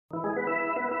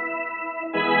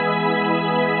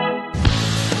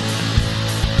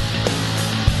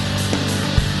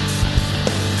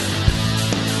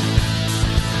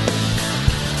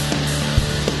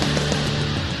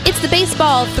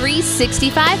Baseball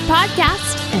 365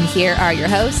 podcast, and here are your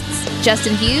hosts,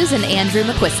 Justin Hughes and Andrew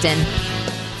McQuiston.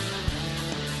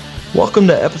 Welcome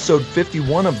to episode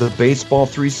 51 of the Baseball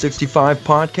 365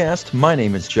 podcast. My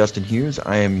name is Justin Hughes.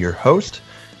 I am your host.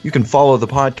 You can follow the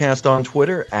podcast on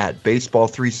Twitter at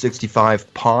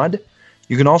Baseball365pod.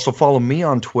 You can also follow me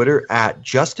on Twitter at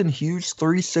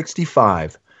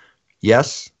JustinHughes365.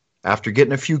 Yes, after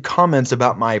getting a few comments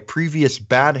about my previous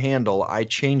bad handle, I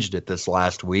changed it this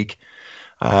last week.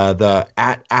 The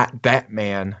at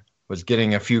Batman was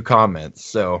getting a few comments,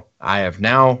 so I have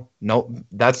now,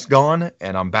 that's gone,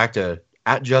 and I'm back to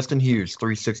at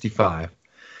JustinHughes365.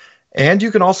 And you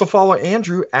can also follow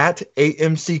Andrew at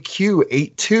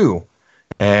AMCQ82.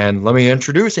 And let me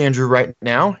introduce Andrew right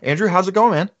now. Andrew, how's it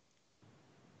going, man?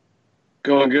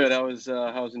 Going good. How's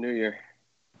the new year?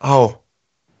 Oh,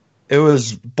 it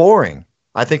was boring.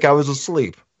 I think I was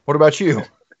asleep. What about you?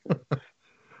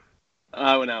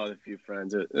 I went out with a few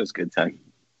friends. It was a good time.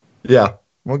 Yeah,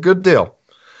 well, good deal.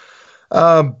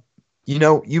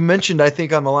 You mentioned, I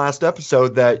think, on the last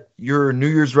episode that your New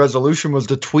Year's resolution was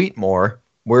to tweet more.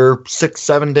 We're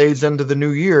 6-7 days into the new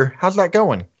year. How's that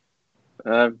going?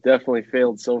 I've definitely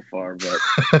failed so far, but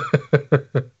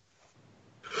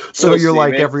so you're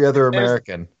like every other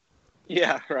American.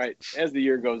 Yeah, right. As the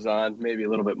year goes on, maybe a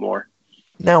little bit more.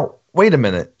 Now, wait a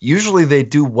minute. Usually they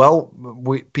do well.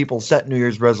 People set New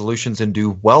Year's resolutions and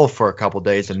do well for a couple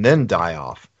days and then die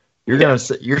off.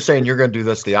 You're saying you're gonna do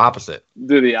this the opposite.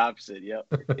 Do the opposite. Yep.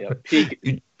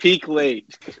 Peak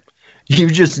late. You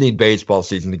just need baseball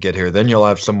season to get here. Then you'll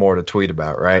have some more to tweet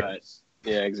about, right?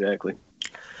 Yeah, exactly.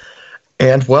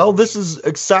 And, well, this is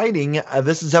exciting.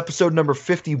 This is episode number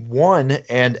 51,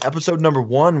 and episode number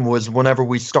 1 was whenever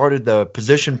we started the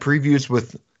position previews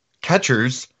with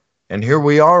catchers, and here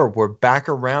we are. We're back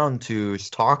around to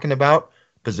talking about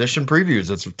position previews.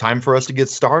 It's time for us to get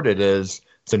started. It's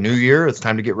a new year. It's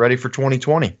time to get ready for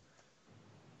 2020.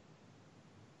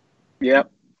 Yeah, it's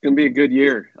going to be a good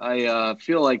year. I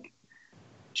feel like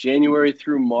January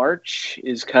through March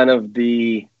is kind of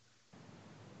the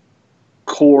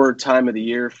core time of the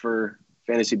year for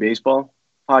fantasy baseball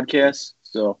podcasts.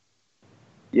 So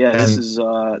yeah,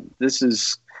 this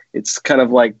is it's kind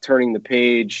of like turning the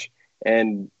page,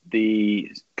 and the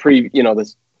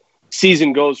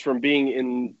season goes from being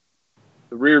in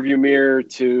the rearview mirror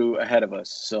to ahead of us.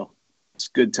 So it's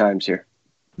good times here.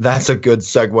 That's a good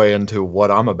segue into what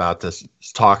I'm about to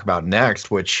talk about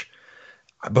next, which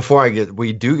before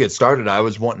we do get started, I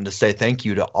was wanting to say thank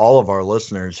you to all of our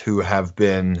listeners who have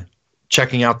been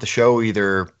checking out the show,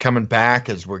 either coming back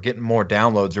as we're getting more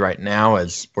downloads right now,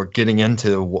 as we're getting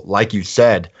into, like you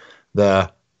said,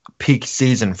 the peak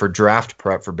season for draft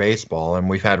prep for baseball. And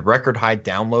we've had record high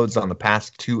downloads on the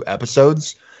past 2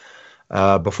 episodes.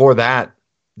 Before that,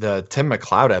 the Tim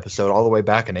McLeod episode all the way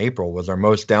back in April was our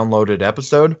most downloaded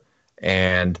episode.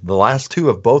 And the last 2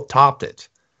 have both topped it.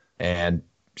 And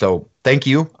so thank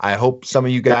you. I hope some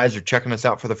of you guys are checking us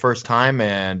out for the first time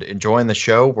and enjoying the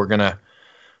show. We're going to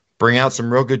bring out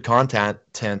some real good content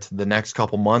the next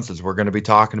couple months as we're going to be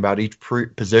talking about each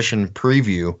position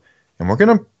preview, and we're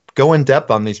going to go in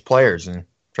depth on these players and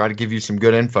try to give you some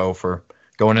good info for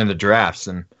going into drafts.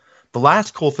 And the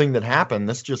last cool thing that happened,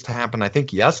 this just happened, I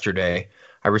think yesterday,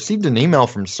 I received an email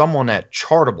from someone at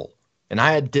Chartable, and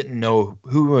I didn't know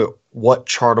what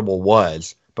Chartable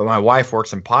was, but my wife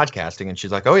works in podcasting, and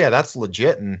she's like, oh yeah, that's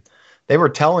legit. And they were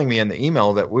telling me in the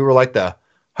email that we were like the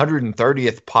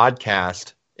 130th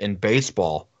podcast in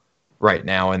baseball right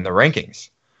now in the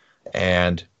rankings.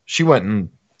 And she went and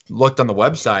looked on the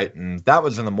website, and that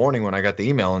was in the morning when I got the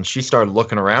email, and she started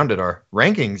looking around at our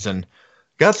rankings and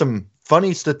got some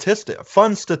fun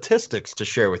statistics to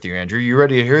share with you, Andrew. You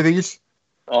ready to hear these?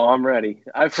 Oh, I'm ready.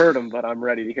 I've heard them, but I'm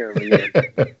ready to hear them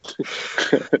again.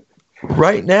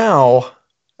 Right now,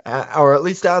 or at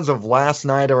least as of last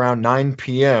night around 9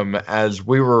 p.m.,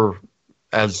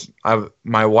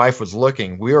 my wife was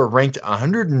looking, we are ranked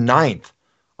 109th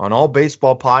on all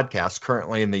baseball podcasts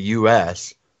currently in the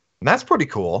U.S., and that's pretty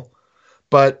cool,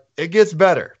 but it gets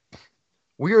better.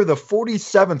 We are the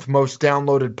 47th most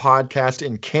downloaded podcast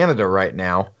in Canada right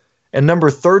now, and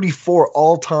number 34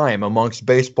 all-time amongst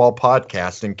baseball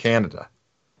podcasts in Canada.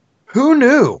 Who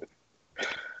knew?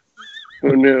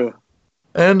 Who knew?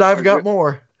 And I've got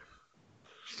more.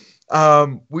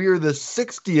 We are the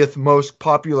 60th most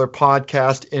popular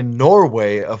podcast in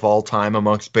Norway of all time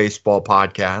amongst baseball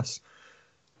podcasts.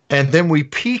 And then we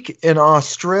peak in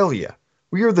Australia.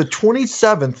 We are the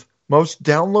 27th most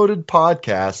downloaded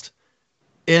podcast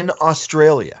in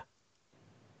Australia.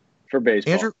 For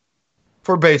baseball. Andrew,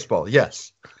 for baseball,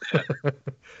 yes.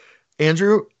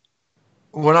 Andrew,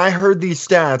 when I heard these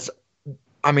stats,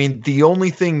 I mean, the only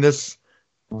thing this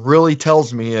really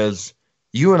tells me is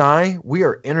you and we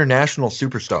are international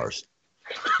superstars.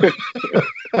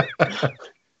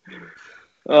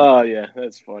 Oh yeah,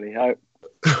 that's funny.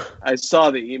 I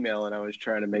saw the email and I was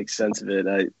trying to make sense of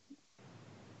it.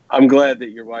 I'm glad that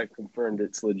your wife confirmed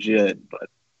it's legit, but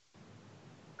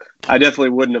I definitely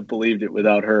wouldn't have believed it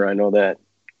without her. I know that.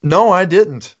 No, I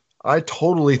didn't. I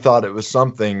totally thought it was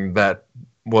something that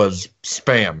was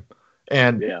spam.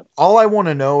 And all I want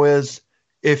to know is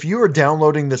if you are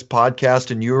downloading this podcast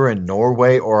and you are in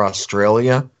Norway or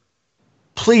Australia,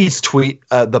 please tweet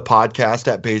the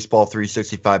podcast at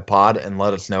Baseball365pod and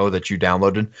let us know that you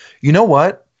downloaded. You know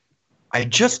what? I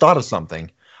just thought of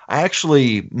something.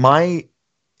 My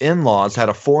in-laws had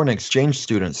a foreign exchange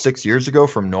student 6 years ago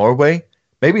from Norway.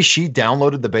 Maybe she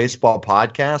downloaded the baseball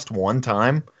podcast one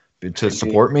time to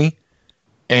support me.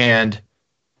 And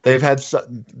there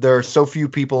are so few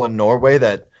people in Norway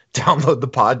that download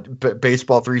the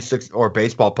Baseball 360 or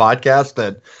baseball podcast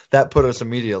that put us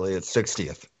immediately at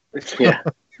 60th. Yeah.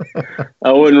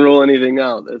 I wouldn't rule anything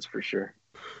out. That's for sure.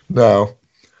 No.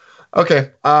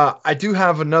 Okay. I do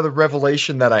have another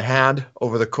revelation that I had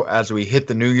as we hit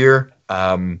the new year.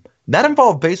 That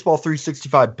involved Baseball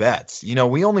 365 bets.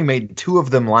 We only made 2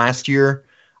 of them last year.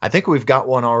 I think we've got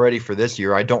one already for this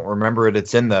year. I don't remember it.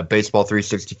 It's in the Baseball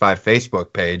 365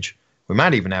 Facebook page. We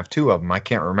might even have 2 of them. I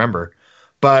can't remember.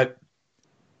 But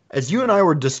as you and I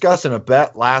were discussing a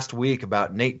bet last week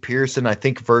about Nate Pearson, I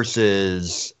think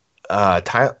versus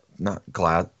Kopech. Not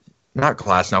Kopech. Not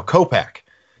Kopech.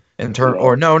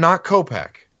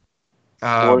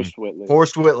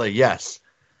 Forrest Whitley, yes.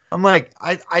 I'm like,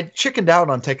 I chickened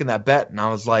out on taking that bet, and I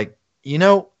was like,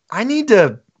 I need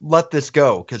to let this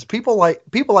go because people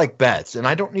like bets, and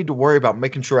I don't need to worry about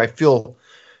making sure I feel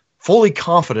fully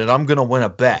confident I'm going to win a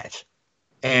bet.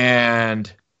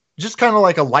 And just kind of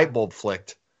like a light bulb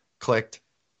clicked,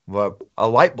 a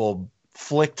light bulb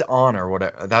flicked on or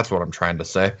whatever. That's what I'm trying to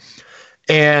say.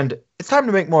 And it's time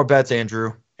to make more bets,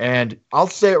 Andrew. And I'll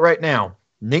say it right now.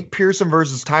 Nate Pearson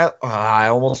versus Tyler. I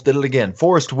almost did it again.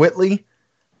 Forrest Whitley.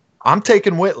 I'm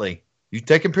taking Whitley. You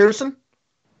taking Pearson?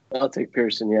 I'll take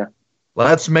Pearson, yeah.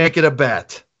 Let's make it a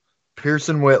bet.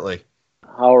 Pearson Whitley.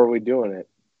 How are we doing it?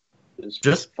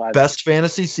 Just best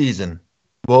fantasy season.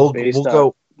 We'll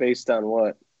go based on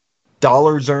what?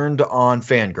 Dollars earned on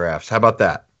Fangraphs. How about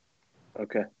that?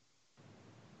 Okay.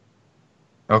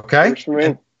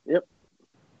 Yep.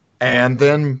 And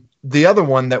then the other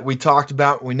one that we talked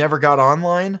about, we never got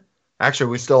online.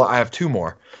 Actually, I have 2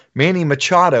 more. Manny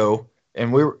Machado,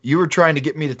 and you were trying to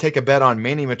get me to take a bet on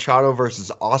Manny Machado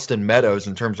versus Austin Meadows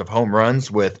in terms of home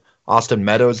runs, with Austin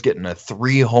Meadows getting a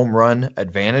 3 home run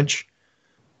advantage.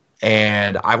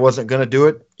 And I wasn't going to do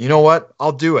it. You know what?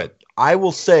 I'll do it. I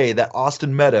will say that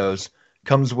Austin Meadows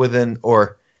comes within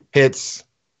or hits.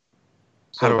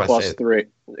 So how do I say it? +3.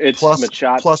 It's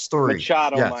Machado +3.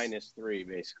 Machado yes. -3,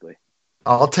 basically.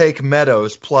 I'll take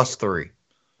Meadows +3.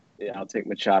 Yeah, I'll take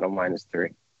Machado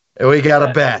 -3. And we got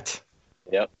a bet.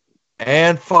 Yep.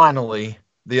 And finally,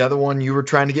 the other one you were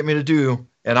trying to get me to do,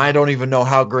 and I don't even know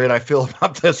how great I feel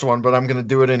about this one, but I'm going to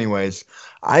do it anyways.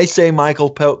 I say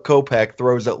Michael Kopech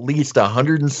throws at least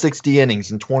 160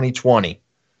 innings in 2020.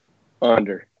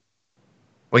 Under.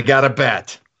 We got a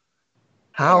bet.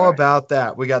 How about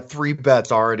that? We got 3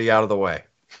 bets already out of the way.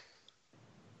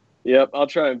 Yep, I'll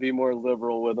try and be more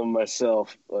liberal with them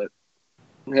myself, but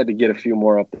I had to get a few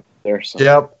more up there.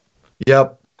 So.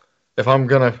 Yep. If I'm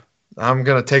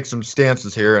gonna take some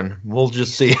stances here, and we'll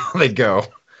just see how they go.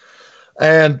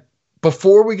 And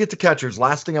before we get to catchers,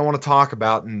 last thing I want to talk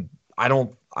about, and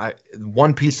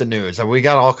one piece of news. We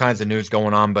got all kinds of news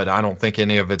going on, but I don't think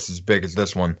any of it's as big as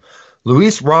this one.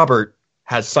 Luis Robert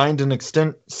has signed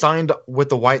with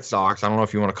the White Sox. I don't know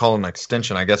if you want to call it an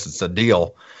extension. I guess it's a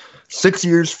deal. 6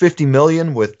 years, $50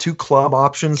 million with 2 club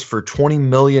options for $20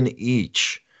 million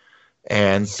each.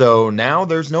 And so now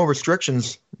there's no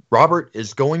restrictions. Robert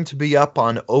is going to be up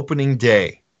on opening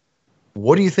day.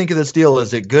 What do you think of this deal?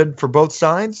 Is it good for both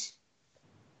sides?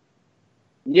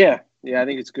 Yeah, I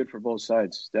think it's good for both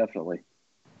sides, definitely.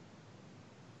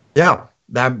 Yeah,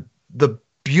 the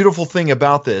beautiful thing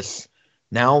about this,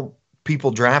 now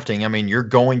people drafting, I mean, you're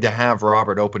going to have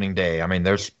Robert opening day. I mean,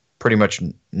 there's pretty much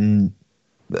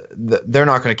they're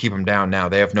not going to keep him down now.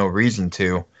 They have no reason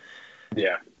to.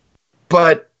 Yeah.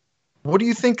 But what do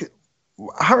you think?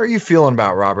 How are you feeling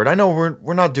about Robert? I know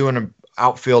we're not doing an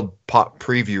outfield pop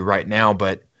preview right now,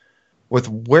 but with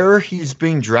where he's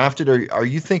being drafted, are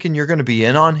you thinking you're going to be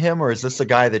in on him, or is this a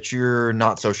guy that you're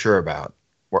not so sure about?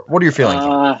 What are your feelings?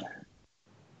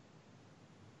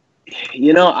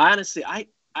 Honestly,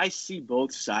 I see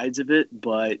both sides of it,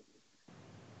 but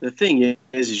the thing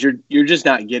is you're just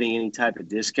not getting any type of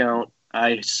discount.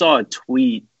 I saw a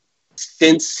tweet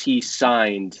since he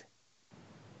signed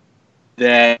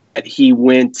that he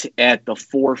went at the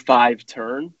 4-5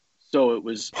 turn, so it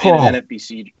was in an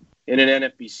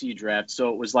NFBC draft, so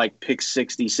it was like pick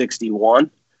 60,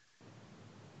 61.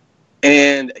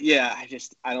 And yeah,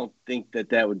 I don't think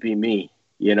that would be me.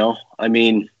 You know, I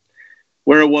mean,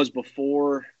 where it was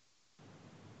before,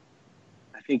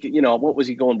 I think, you know, what was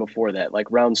he going before that? Like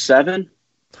round 7?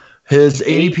 His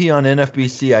ADP on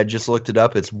NFBC, I just looked it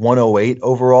up. It's 108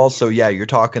 overall. So yeah, you're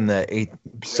talking the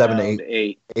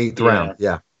 8th round.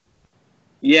 Yeah.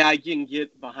 Yeah, I can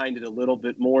get behind it a little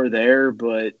bit more there,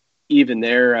 but even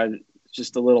there, I'm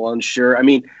just a little unsure. I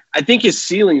mean, I think his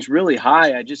ceiling's really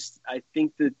high. I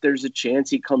think that there's a chance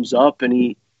he comes up and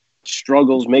he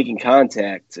struggles making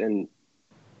contact and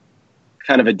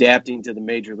kind of adapting to the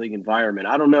major league environment.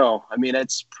 I don't know. I mean,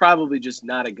 it's probably just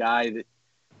not a guy that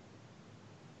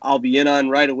I'll be in on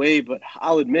right away, but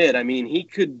I'll admit, I mean, he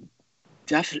could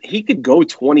go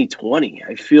 2020.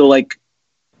 I feel like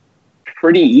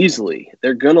pretty easily.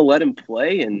 They're going to let him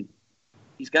play, and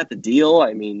he's got the deal.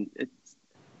 I mean,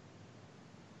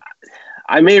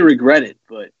 I may regret it,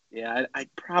 but yeah, I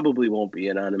probably won't be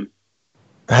in on him.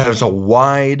 There's a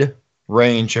wide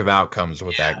range of outcomes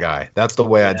with that guy. That's the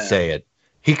way I'd say it.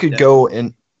 He could go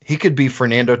and he could be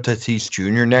Fernando Tatis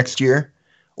Jr. next year,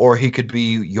 or he could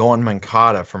be Yoan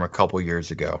Moncada from a couple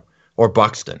years ago, or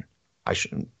Buxton.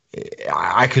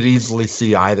 I could easily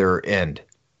see either end,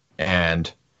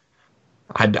 and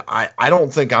I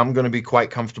don't think I'm going to be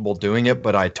quite comfortable doing it,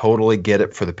 but I totally get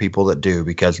it for the people that do,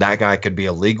 because that guy could be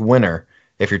a league winner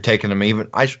if you're taking him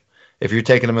if you're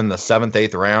taking him in the 7th,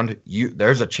 8th round.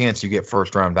 There's a chance you get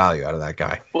first round value out of that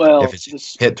guy. Well, if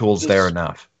his hit tool's there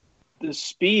enough. The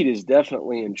speed is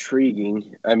definitely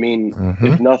intriguing. I mean,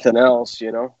 if nothing else,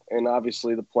 you know, and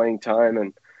obviously the playing time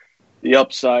and the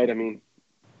upside. I mean,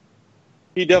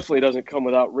 he definitely doesn't come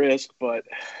without risk, but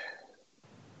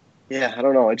yeah, I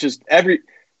don't know. It's just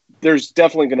there's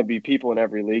definitely going to be people in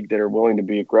every league that are willing to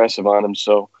be aggressive on him.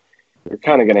 So they're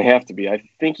kind of going to have to be. I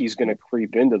think he's going to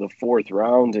creep into the 4th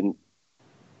round, and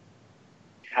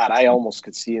God, I almost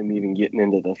could see him even getting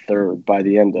into the 3rd by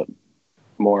the end of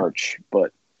March,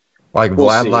 but like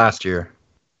Vlad last year.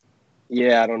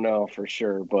 Yeah, I don't know for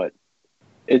sure, but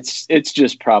it's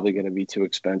just probably going to be too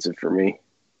expensive for me.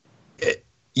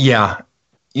 Yeah,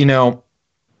 you know,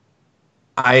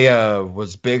 I'm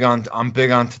big on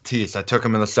Tatis. I took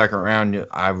him in the 2nd round.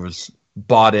 I was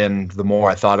bought in the more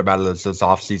I thought about it as this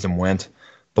offseason went.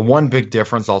 The one big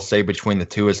difference I'll say between the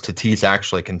two is Tatis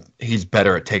actually he's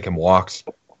better at taking walks.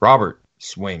 Robert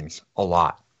swings a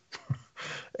lot.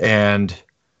 And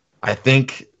I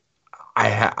think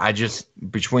I just,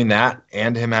 between that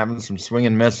and him having some swing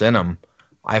and miss in him,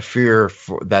 I fear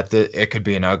that it could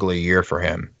be an ugly year for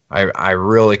him. I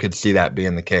really could see that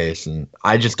being the case, and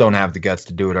I just don't have the guts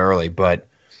to do it early. But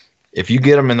if you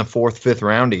get him in the 4th, 5th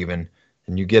round even,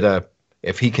 and you get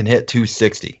if he can hit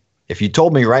 260, if you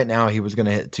told me right now he was going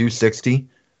to hit 260,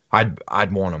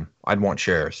 I'd want him. I'd want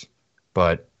shares.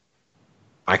 But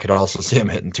I could also see him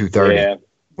hitting 230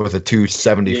 with a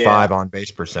 275 on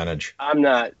base percentage. I'm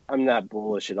not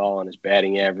bullish at all on his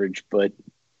batting average, but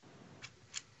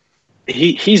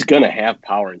he's going to have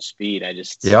power and speed. I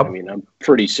mean, I'm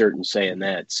pretty certain saying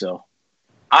that. So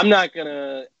I'm not going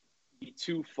to be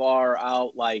too far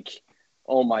out like,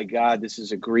 oh my God, this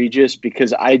is egregious,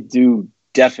 because I do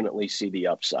definitely see the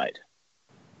upside.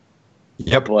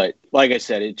 Yep. But like I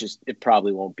said, it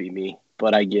probably won't be me,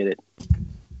 but I get it.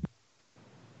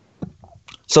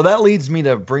 So that leads me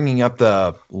to bringing up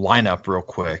the lineup real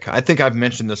quick. I think I've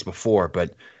mentioned this before,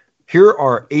 but here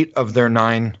are 8 of their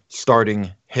 9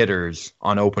 starting hitters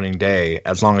on opening day,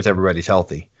 as long as everybody's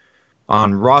healthy.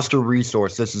 On roster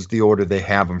resource, this is the order they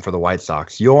have them for the White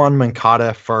Sox. Yoan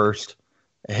Moncada first,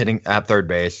 hitting at 3rd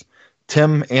base.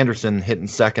 Tim Anderson hitting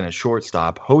 2nd at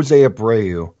shortstop. Jose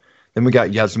Abreu. Then we got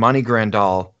Yasmani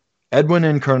Grandal, Edwin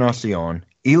Encarnacion,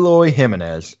 Eloy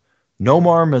Jimenez,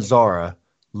 Nomar Mazara,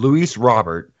 Luis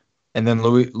Robert, and then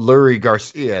Lurie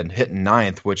Garcia hitting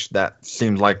 9th, which that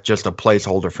seems like just a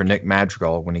placeholder for Nick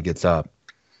Madrigal when he gets up.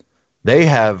 They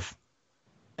have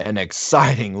an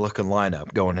exciting looking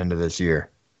lineup going into this year.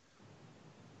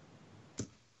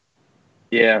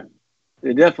 Yeah,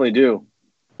 they definitely do.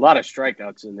 A lot of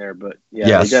strikeouts in there, but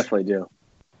yeah, They definitely do.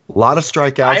 A lot of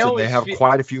strikeouts, and they have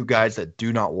quite a few guys that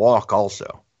do not walk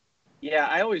also. Yeah,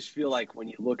 I always feel like when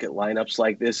you look at lineups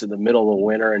like this in the middle of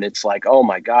winter and it's like, oh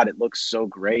my God, it looks so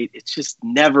great. It just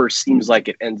never seems like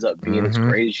it ends up being as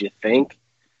great as you think.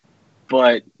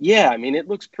 But yeah, I mean, it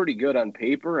looks pretty good on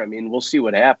paper. I mean, we'll see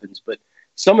what happens. But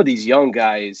some of these young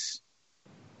guys,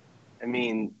 I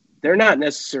mean, they're not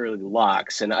necessarily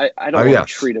locks, and I don't want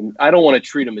to treat them. I don't want to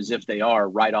treat them as if they are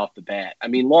right off the bat. I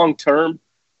mean, long term,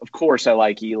 of course, I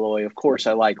like Eloy. Of course,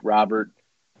 I like Robert,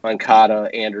 Moncada,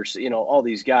 Anderson. All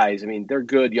these guys. I mean, they're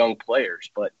good young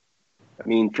players, but I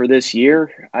mean, for this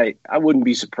year, I wouldn't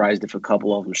be surprised if a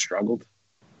couple of them struggled.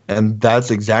 And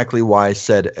that's exactly why I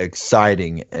said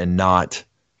exciting and not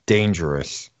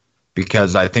dangerous,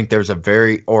 because I think there's I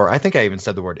think I even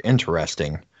said the word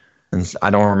interesting, and I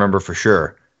don't remember for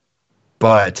sure.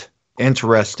 But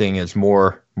interesting is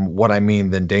more what I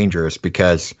mean than dangerous,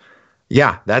 because,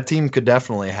 yeah, that team could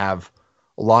definitely have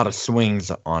a lot of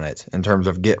swings on it in terms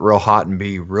of get real hot and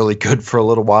be really good for a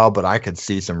little while, but I could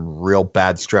see some real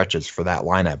bad stretches for that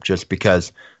lineup just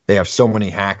because they have so many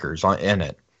hackers in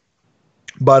it.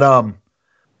 But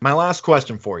my last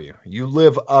question for you. You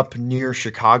live up near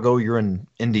Chicago. You're in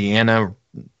Indiana.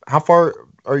 How far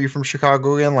are you from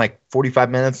Chicago again? Like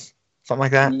 45 minutes? Something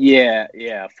like that?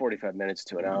 Yeah, 45 minutes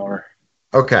to an hour.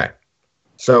 Okay.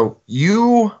 So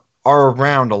you are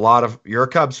around you're a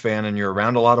Cubs fan and you're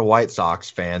around a lot of White Sox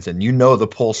fans, and you know the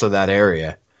pulse of that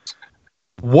area.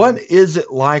 What is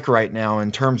it like right now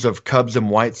in terms of Cubs and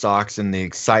White Sox and the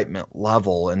excitement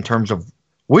level, in terms of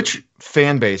which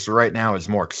fan base right now is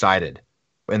more excited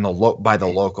by the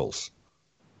locals?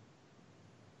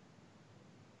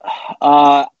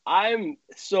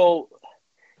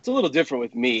 It's a little different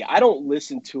with me. I don't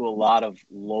listen to a lot of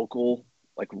local,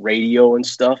 like, radio and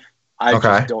stuff. I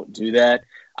just don't do that.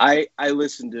 I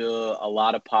listen to a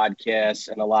lot of podcasts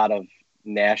and a lot of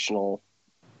national,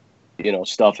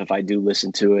 stuff if I do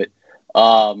listen to it.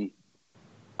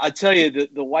 I tell you,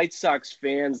 the White Sox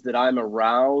fans that I'm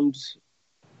around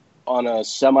on a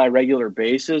semi-regular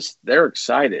basis, they're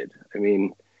excited. I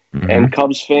mean, and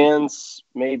Cubs fans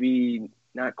maybe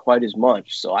not quite as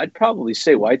much. So I'd probably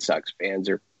say White Sox fans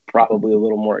are probably a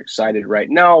little more excited right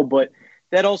now, but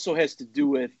that also has to do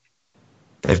with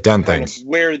they've done things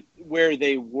where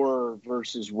they were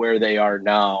versus where they are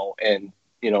now, and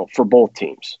for both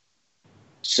teams.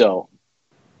 So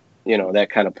that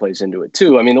kind of plays into it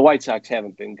too. I mean, the White Sox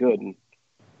haven't been good in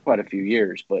quite a few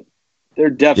years, but they're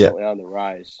definitely on the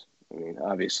rise. I mean,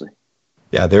 obviously.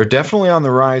 Yeah, they're definitely on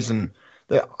the rise, and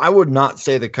I would not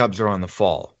say the Cubs are on the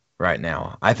fall right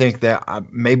now. I think that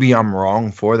maybe I'm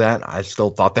wrong for that. I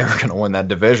still thought they were going to win that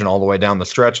division all the way down the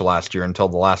stretch last year until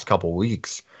the last couple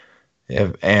weeks.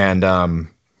 And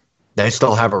they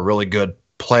still have a really good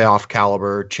playoff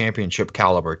caliber, championship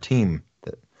caliber team.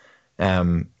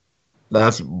 I've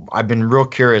been real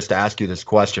curious to ask you this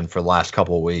question for the last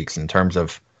couple of weeks in terms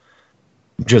of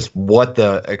just what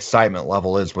the excitement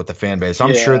level is with the fan base.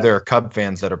 I'm sure there are Cub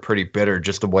fans that are pretty bitter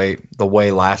just the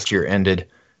way last year ended,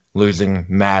 losing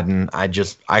Madden. I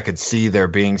could see there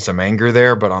being some anger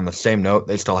there, but on the same note,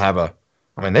 they still have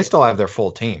their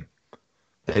full team.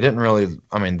 They didn't really,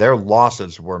 their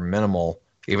losses were minimal.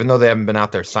 Even though they haven't been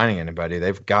out there signing anybody,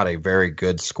 they've got a very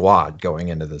good squad going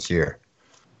into this year.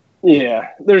 Yeah,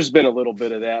 there's been a little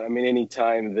bit of that. I mean, any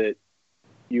time that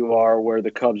you are where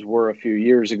the Cubs were a few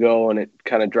years ago and it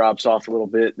kind of drops off a little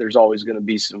bit, there's always going to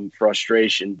be some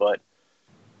frustration. But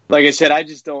like I said, I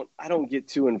don't get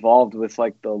too involved with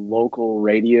like the local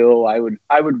radio. I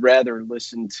would rather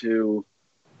listen to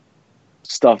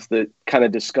stuff that kind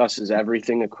of discusses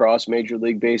everything across Major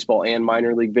League Baseball and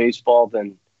minor league baseball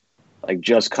than like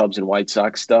just Cubs and White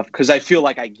Sox stuff. Cause I feel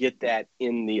like I get that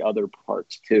in the other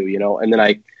parts too, and then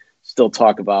I still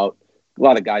talk about a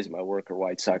lot of guys at my work are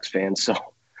White Sox fans. So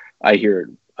I hear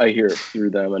it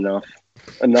through them enough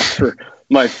for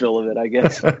my fill of it, I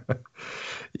guess.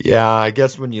 Yeah, I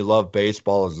guess when you love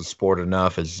baseball as a sport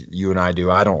enough as you and I do,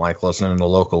 I don't like listening to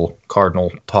local Cardinal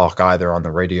talk either on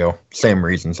the radio. Same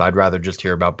reasons. I'd rather just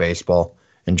hear about baseball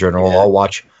in general. Yeah.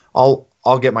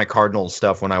 I'll get my Cardinals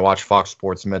stuff when I watch Fox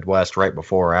Sports Midwest right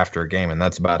before or after a game, and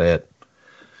that's about it.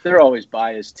 They're always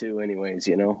biased too anyways,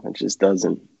 It just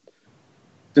doesn't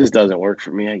work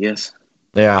for me, I guess.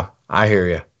 Yeah, I hear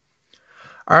you.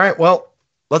 All right, well,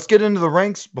 let's get into the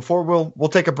ranks before we'll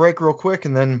take a break real quick,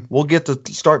 and then we'll get to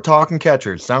start talking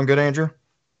catchers. Sound good, Andrew?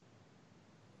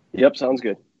 Yep, sounds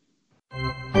good.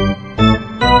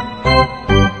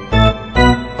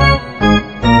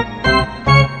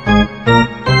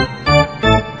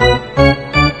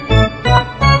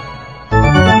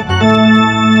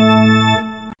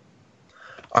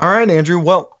 All right, Andrew.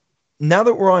 Well, now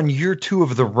that we're on year 2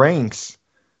 of the ranks,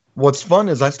 what's fun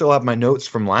is I still have my notes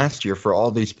from last year for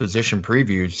all these position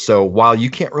previews. So while you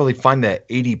can't really find that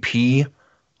ADP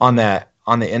on the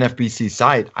NFBC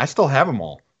site, I still have them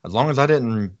all, as long as I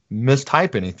didn't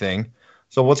mistype anything.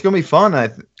 So what's going to be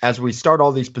fun as we start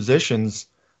all these positions,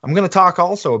 I'm going to talk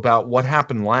also about what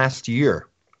happened last year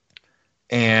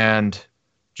and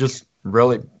just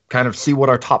really kind of see what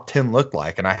our top 10 looked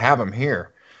like. And I have them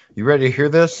here. You ready to hear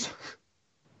this?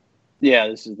 Yeah,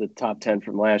 this is the top 10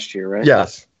 from last year, right?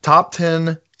 Yes. Top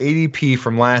 10 ADP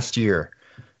from last year.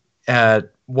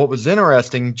 What was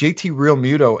interesting, JT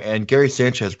Realmuto and Gary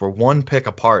Sanchez were one pick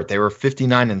apart. They were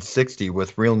 59 and 60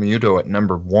 with Realmuto at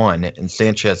number 1 and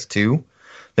Sanchez 2.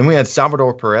 Then we had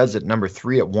Salvador Perez at number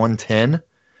 3 at 110.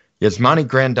 Yasmani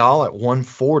Grandal at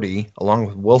 140, along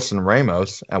with Wilson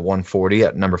Ramos at 140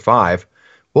 at number 5.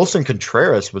 Wilson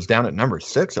Contreras was down at number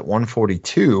 6 at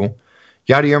 142.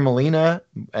 Yadier Molina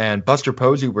and Buster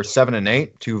Posey were 7 and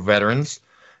 8, two veterans.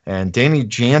 And Danny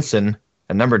Jansen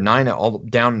at number 9 all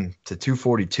down to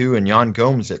 242, and Yan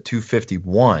Gomes at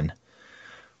 251.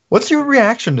 What's your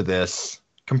reaction to this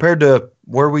compared to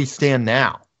where we stand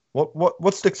now?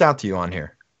 What sticks out to you on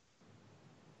here?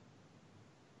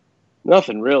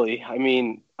 Nothing really. I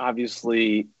mean,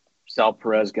 obviously, Sal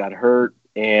Perez got hurt,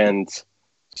 and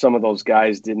some of those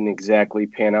guys didn't exactly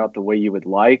pan out the way you would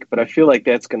like. But I feel like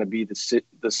that's going to be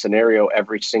the scenario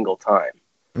every single time.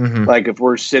 Mm-hmm. Like if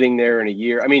we're sitting there in a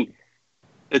year, I mean,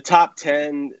 the top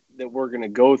 10 that we're going to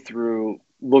go through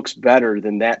looks better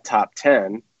than that top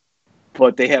 10,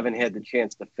 but they haven't had the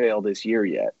chance to fail this year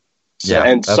yet. So, yeah,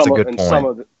 and that's a good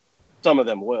point. Some of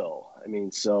them will. I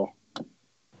mean, so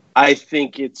I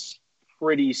think it's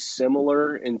pretty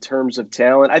similar in terms of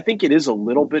talent. I think it is a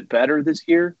little bit better this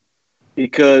year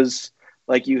because,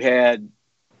 like, you had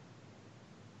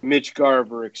Mitch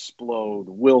Garver explode,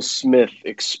 Will Smith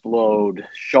explode,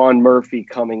 Sean Murphy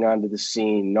coming onto the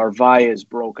scene, Narvaez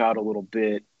broke out a little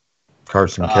bit.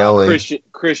 Carson Kelly.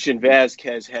 Christian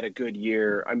Vasquez had a good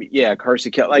year. I mean, yeah,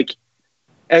 Carson Kelly. Like,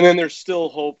 and then there's still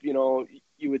hope, you know,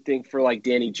 you would think for like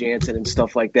Danny Jansen and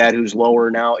stuff like that, who's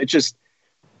lower now. It just,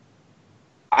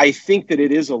 I think that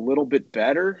it is a little bit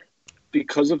better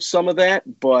because of some of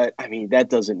that. But, I mean, that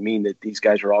doesn't mean that these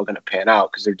guys are all going to pan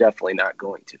out because they're definitely not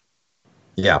going to.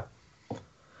 Yeah.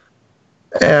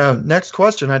 Next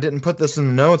question. I didn't put this in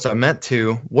the notes. I meant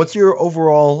to. What's your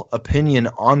overall opinion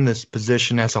on this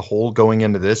position as a whole going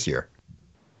into this year?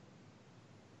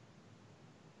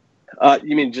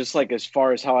 You mean just like as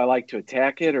far as how I like to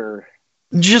attack it, or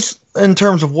just in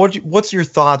terms of what's your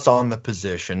thoughts on the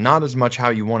position? Not as much how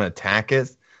you want to attack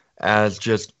it as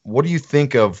just what do you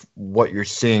think of what you're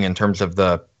seeing in terms of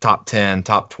the top 10,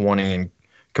 top 20 in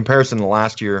comparison to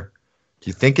last year? Do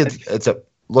you think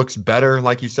looks better,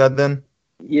 like you said then?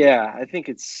 Yeah, I think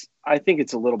it's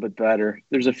a little bit better.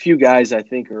 There's a few guys I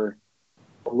think are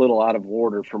a little out of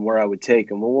order from where I would take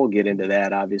them. Well, we'll get into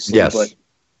that, obviously. Yes. But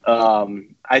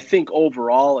I think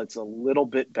overall it's a little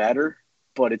bit better,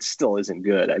 but it still isn't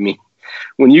good. I mean,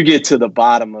 when you get to the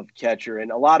bottom of catcher,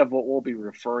 and a lot of what we'll be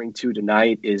referring to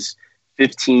tonight is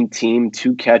 15-team,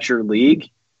 2-catcher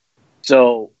league.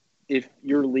 So if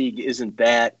your league isn't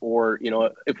that, or, you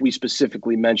know, if we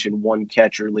specifically mention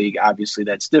 1-catcher league, obviously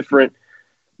that's different.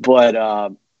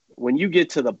 But when you get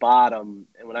to the bottom,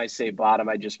 and when I say bottom,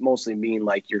 I just mostly mean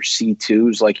like your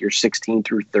C2s, like your 16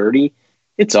 through 30,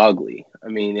 it's ugly. I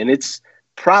mean, and it's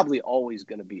probably always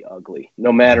going to be ugly,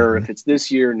 no matter if it's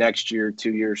this year, next year,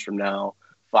 2 years from now,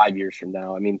 5 years from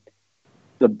now. I mean,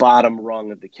 the bottom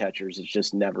rung of the catchers is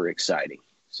just never exciting.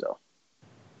 So,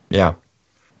 yeah.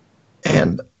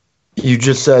 And you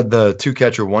just said the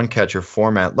 2-catcher, 1-catcher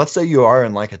format. Let's say you are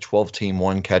in like a 12-team,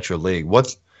 1-catcher league.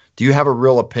 Do you have a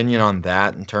real opinion on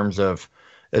that in terms of,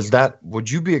 would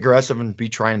you be aggressive and be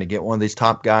trying to get one of these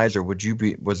top guys, or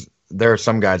was there are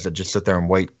some guys that just sit there and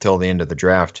wait till the end of the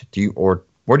draft? Or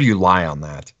where do you lie on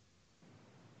that?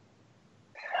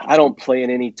 I don't play in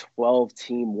any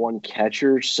 12-team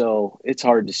 1-catcher, so it's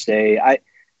hard to say.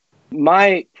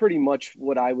 Pretty much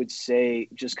what I would say,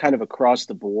 just kind of across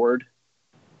the board,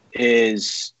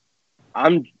 is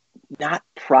I'm not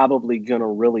probably going to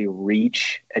really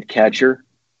reach at catcher.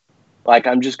 Like,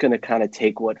 I'm just going to kind of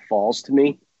take what falls to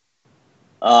me.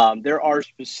 There are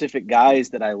specific guys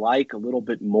that I like a little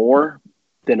bit more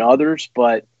than others,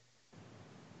 but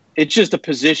it's just a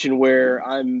position where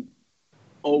I'm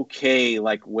okay,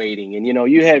 like, waiting. And, you know,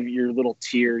 you have your little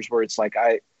tiers where it's like,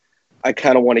 I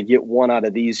kind of want to get one out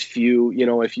of these few, you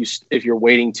know, if you're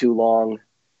waiting too long.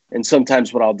 And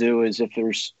sometimes what I'll do is if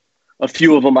there's a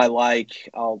few of them I like,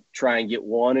 I'll try and get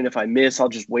one. And if I miss, I'll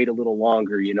just wait a little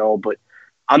longer, you know, but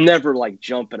I'm never like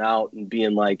jumping out and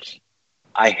being like,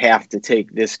 I have to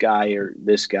take this guy or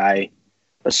this guy,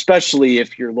 especially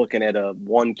if you're looking at a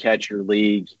 1-catcher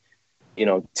league, you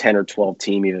know, 10 or 12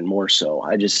 team, even more so.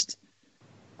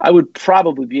 I would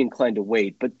probably be inclined to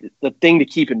wait, but the thing to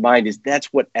keep in mind is that's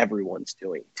what everyone's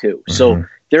doing too. So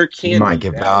there can might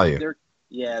get value.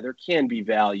 there can be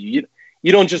value.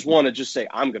 You don't just want to just say,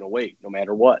 I'm going to wait no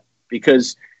matter what,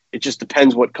 because it just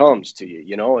depends what comes to you.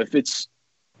 You know, if it's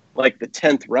like the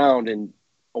 10th round in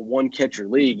a one-catcher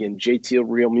league and JT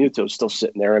Realmuto is still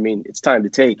sitting there, I mean, it's time to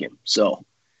take him. So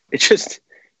it just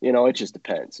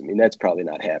depends. I mean, that's probably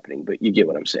not happening, but you get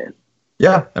what I'm saying.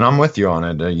 Yeah, and I'm with you on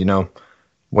it.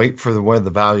 Wait for where the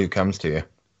value comes to you.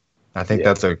 I think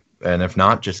and if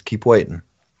not, just keep waiting.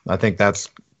 I think that's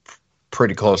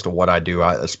pretty close to what I do,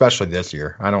 especially this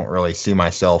year. I don't really see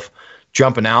myself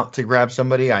jumping out to grab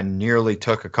somebody. I nearly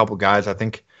took a couple guys, I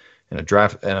think, in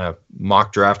a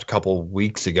mock draft a couple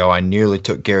weeks ago. I nearly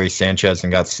took Gary Sanchez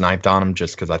and got sniped on him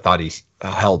just because I thought he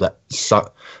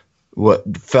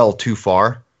fell too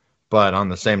far. But on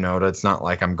the same note, it's not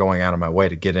like I'm going out of my way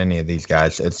to get any of these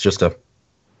guys. It's just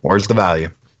where's the value?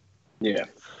 Yeah.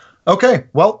 Okay,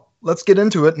 well, let's get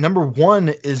into it. Number 1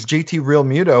 is JT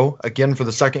Realmuto, again for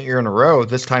the second year in a row.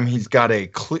 This time he's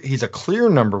a clear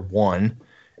number 1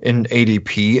 in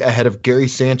ADP ahead of Gary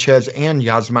Sanchez and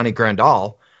Yasmani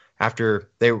Grandal after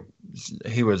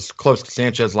he was close to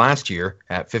Sanchez last year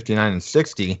at 59 and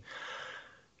 60.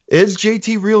 Is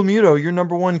JT Realmuto your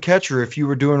number 1 catcher if you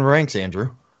were doing ranks,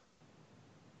 Andrew?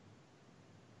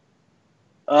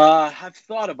 I've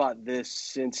thought about this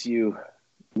since you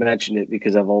mentioned it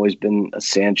because I've always been a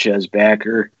Sanchez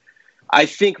backer. I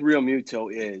think Realmuto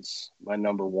is my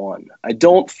number 1. I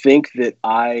don't think that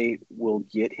I will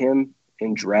get him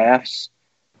in drafts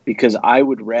because I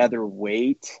would rather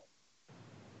wait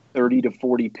 30 to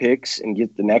 40 picks and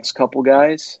get the next couple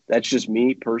guys. That's just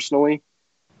me personally.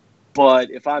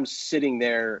 But if I'm sitting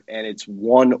there and it's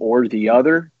one or the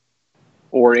other,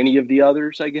 or any of the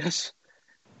others, I guess,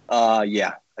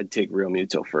 I'd take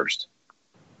Realmuto first.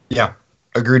 Yeah,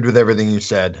 agreed with everything you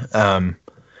said.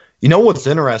 What's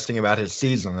interesting about his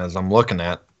season as I'm looking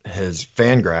at his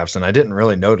fan graphs, and I didn't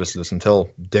really notice this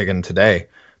until digging today,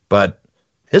 but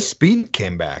his speed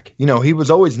came back. He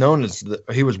was always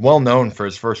he was well known for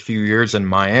his first few years in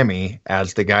Miami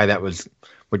as the guy that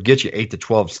would get you 8 to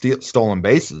 12 stolen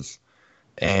bases.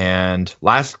 And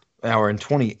in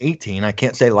 2018, I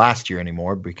can't say last year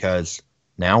anymore because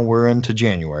now we're into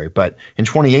January, but in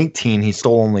 2018, he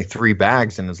stole only 3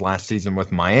 bags in his last season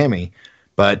with Miami,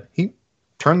 but he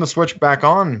turned the switch back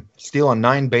on, stealing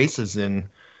 9 bases in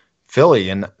Philly,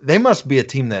 and they must be a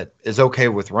team that is okay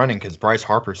with running because Bryce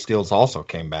Harper's steals also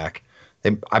came back.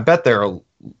 I bet they'll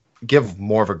give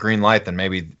more of a green light than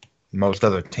maybe most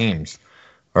other teams,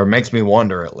 or it makes me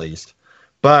wonder at least.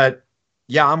 But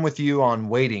yeah, I'm with you on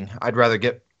waiting. I'd rather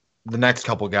get the next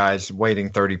couple guys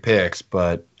waiting 30 picks,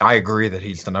 but I agree that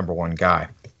he's the number 1 guy.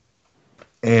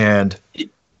 And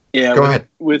yeah, go ahead.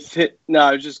 I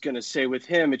was just going to say with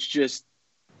him, it's just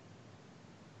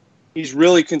he's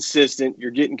really consistent.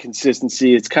 You're getting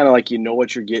consistency. It's kind of like you know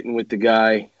what you're getting with the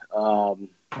guy.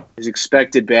 His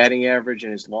expected batting average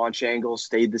and his launch angle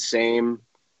stayed the same.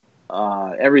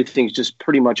 Everything's just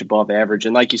pretty much above average.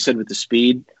 And like you said with the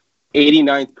speed,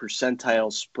 89th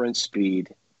percentile sprint speed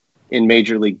in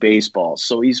Major League Baseball.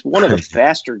 So he's one of the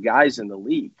faster guys in the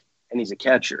league, and he's a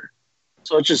catcher.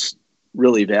 So it's just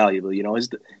really valuable.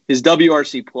 His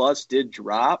WRC plus did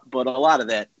drop, but a lot of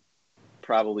that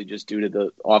probably just due to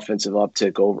the offensive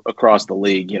uptick across the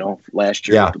league, last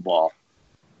year with the ball.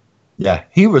 Yeah,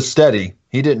 he was steady.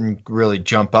 He didn't really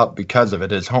jump up because of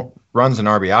it. His runs and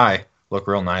RBI look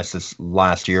real nice this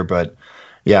last year, but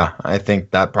yeah, I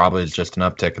think that probably is just an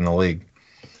uptick in the league.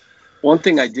 One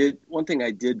thing I did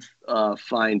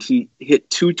find, he hit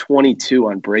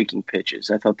 222 on breaking pitches.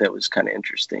 I thought that was kind of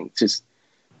interesting. It just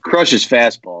crushes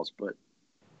fastballs, but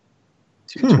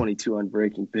 222 on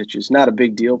breaking pitches. Not a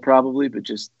big deal probably, but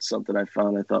just something I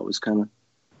found I thought was kind of.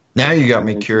 Now you got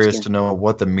me curious to know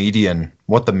what the median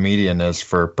is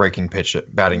for breaking pitch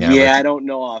batting average. Yeah, I don't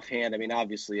know offhand. I mean,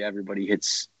 obviously everybody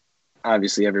hits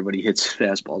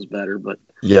fastballs better, but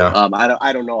yeah,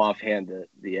 I don't know offhand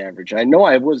the average. I know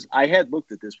I had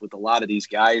looked at this with a lot of these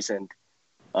guys, and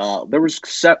there was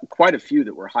quite a few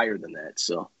that were higher than that.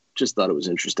 So just thought it was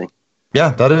interesting. Yeah,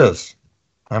 that is.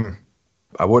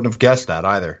 I wouldn't have guessed that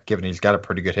either, given he's got a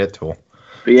pretty good hit tool.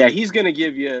 But yeah, he's going to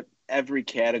give you every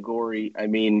category. I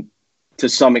mean, to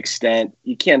some extent,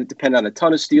 you can't depend on a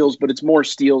ton of steals, but it's more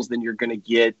steals than you're going to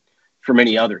get from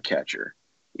any other catcher,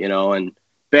 and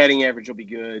batting average will be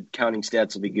good. Counting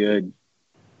stats will be good.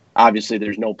 Obviously,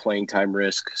 there's no playing time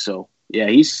risk. So, yeah,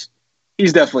 he's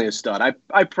definitely a stud.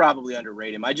 I probably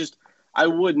underrate him. I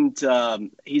wouldn't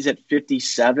he's at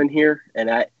 57 here, and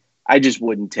I just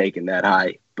wouldn't take him that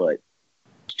high. But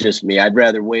it's just me. I'd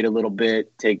rather wait a little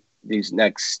bit, take these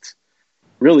next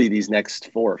 4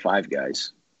 or 5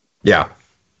 guys. Yeah,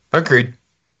 agreed.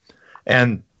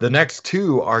 And the next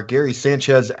two are Gary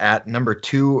Sanchez at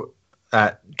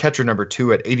catcher number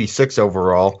 2 at 86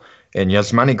 overall, and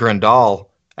Yasmani Grandal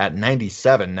at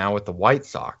 97 now with the White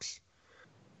Sox.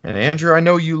 And Andrew, I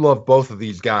know you love both of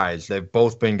these guys. They've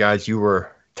both been guys you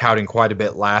were touting quite a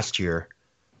bit last year.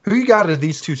 Who you got of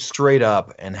these two straight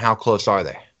up, and how close are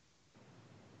they?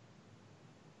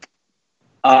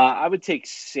 I would take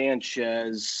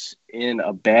Sanchez in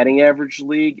a batting average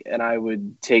league, and I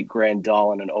would take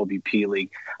Grandal in an OBP league.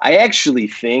 I actually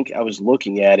think, I was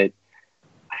looking at it,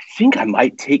 I think I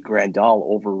might take Grandal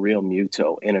over Real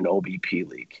Muto in an OBP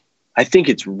league. I think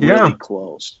it's really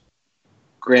close.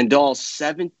 Grandal,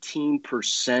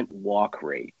 17% walk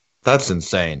rate. That's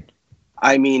insane.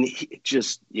 I mean,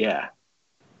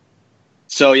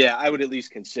 So, I would at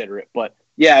least consider it. But,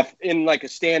 if in like a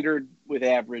standard with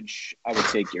average, I would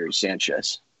take Gary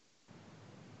Sanchez.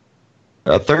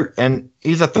 And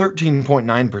he's a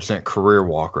 13.9% career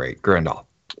walk rate, Grandal.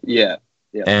 Yeah.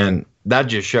 And that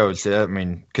just shows,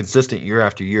 consistent year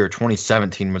after year.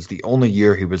 2017 was the only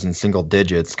year he was in single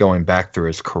digits going back through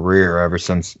his career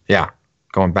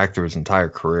going back through his entire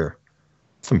career.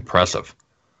 It's impressive.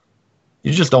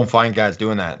 You just don't find guys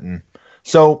doing that. And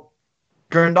so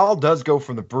Grandal does go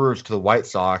from the Brewers to the White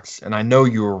Sox, and I know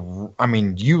you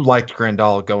liked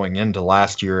Grandal going into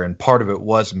last year, and part of it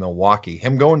was Milwaukee.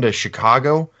 Him going to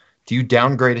Chicago, do you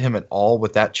downgrade him at all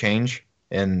with that change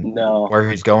and where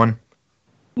he's going?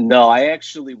 No, I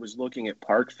actually was looking at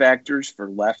park factors for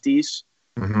lefties,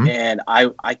 and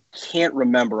I can't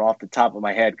remember off the top of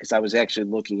my head because I was actually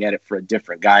looking at it for a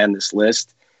different guy on this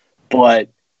list, but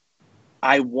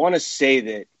I want to say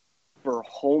that for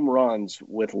home runs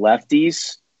with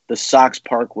lefties, the Sox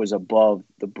park was above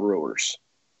the Brewers.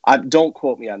 Don't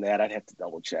quote me on that. I'd have to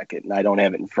double check it, and I don't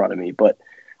have it in front of me. But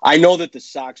I know that the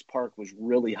Sox park was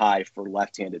really high for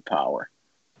left-handed power.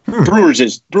 Brewers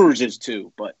is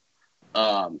too, but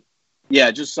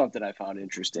just something I found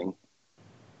interesting.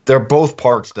 They're both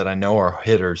parks that I know are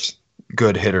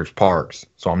good hitters parks,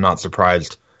 so I'm not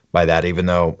surprised by that, even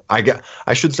though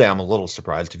I should say I'm a little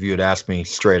surprised. If you had asked me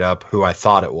straight up who I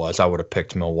thought it was, I would have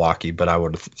picked Milwaukee, but I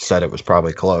would have said it was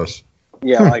probably close.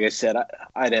 Yeah, like I said,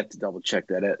 I'd have to double check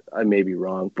that. I may be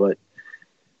wrong, but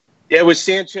with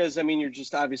Sanchez,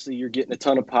 you're getting a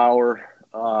ton of power.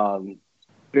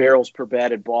 Barrels per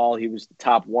batted ball, he was the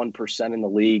top 1% in the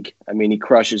league. He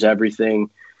crushes everything.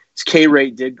 His K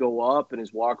rate did go up, and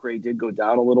his walk rate did go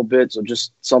down a little bit, so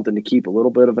just something to keep a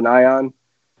little bit of an eye on.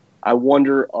 I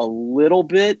wonder a little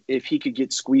bit if he could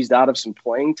get squeezed out of some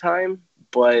playing time,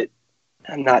 but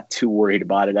I'm not too worried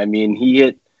about it. He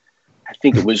hit, I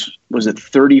think it was it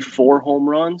 34 home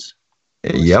runs?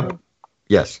 Yep.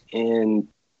 Yes. In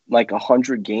like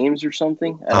 100 games or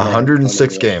something?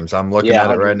 106 games. I'm looking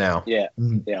at it right now. Yeah,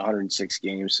 106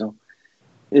 games. So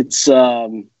it's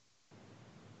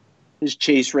his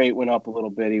chase rate went up a little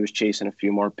bit. He was chasing a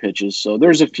few more pitches. So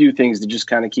there's a few things to just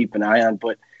kind of keep an eye on,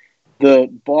 but the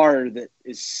bar that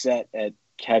is set at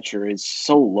catcher is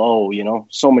so low,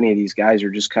 so many of these guys are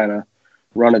just kind of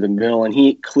run of the mill, and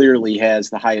he clearly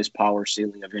has the highest power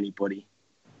ceiling of anybody.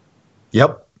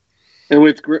 Yep. And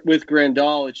with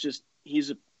Grandal,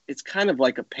 it's kind of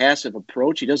like a passive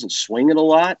approach. He doesn't swing it a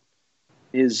lot.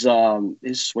 His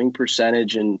swing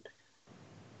percentage and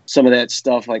some of that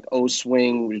stuff like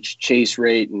O-swing, which chase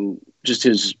rate, and just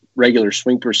his regular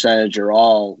swing percentage are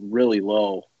all really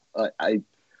low. I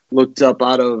looked up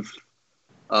out of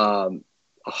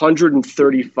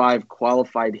 135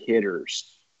 qualified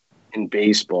hitters in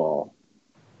baseball,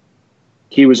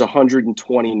 he was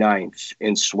 129th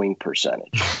in swing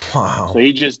percentage. Wow. So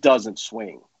he just doesn't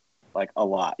swing like a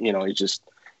lot. It's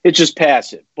just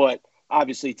passive. But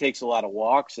obviously he takes a lot of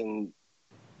walks and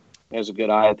has a good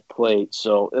eye at the plate.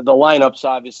 So the lineup's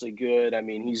obviously good.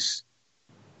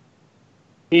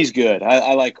 He's good.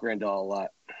 I like Grandal a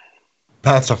lot.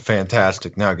 That's a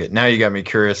fantastic nugget. Now you got me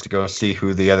curious to go see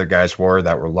who the other guys were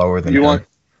that were lower than him.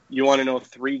 You want to know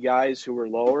 3 guys who were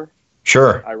lower?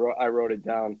 Sure. I wrote it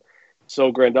down.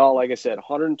 So Grandal, like I said,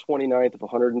 129th of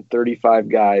 135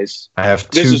 guys. I have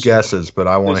two guesses, but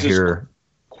I want to hear.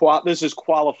 This is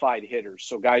qualified hitters,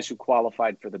 so guys who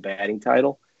qualified for the batting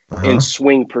title, in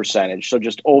swing percentage, so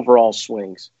just overall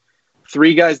swings.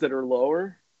 3 guys that are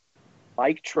lower: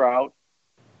 Mike Trout,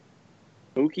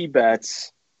 Mookie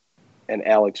Betts, and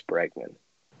Alex Bregman.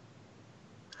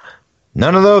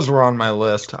 None of those were on my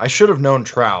list. I should have known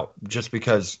Trout just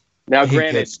because now, he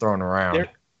granted, gets thrown around.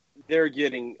 They're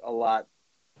getting a lot.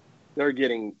 They're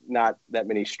getting not that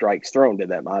many strikes thrown to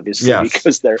them, obviously,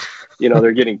 because they're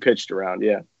getting pitched around.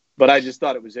 Yeah, but I just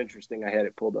thought it was interesting. I had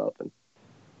it pulled up, and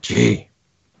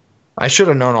I should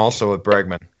have known also with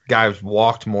Bregman. Guys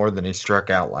walked more than he struck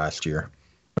out last year,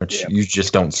 which Yeah. you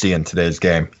just don't see in today's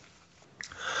game.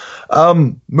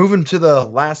 Moving to the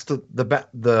last,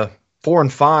 the 4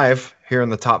 and 5 here in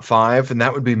the top 5, and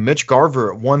that would be Mitch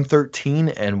Garver at 113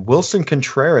 and Wilson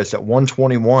Contreras at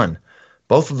 121.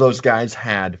 Both of those guys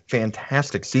had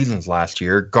fantastic seasons last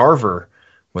year. Garver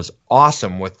was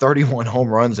awesome with 31 home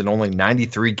runs in only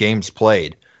 93 games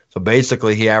played. So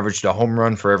basically, he averaged a home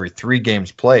run for every 3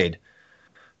 games played.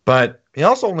 But he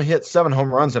also only hit 7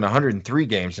 home runs in 103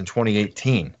 games in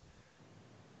 2018.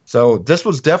 So this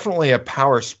was definitely a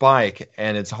power spike,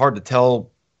 and it's hard to tell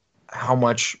how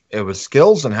much it was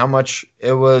skills and how much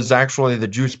it was actually the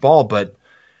juice ball. But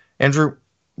Andrew,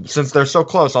 since they're so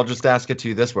close, I'll just ask it to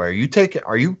you this way: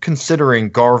 Are you considering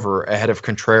Garver ahead of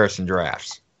Contreras in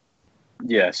drafts?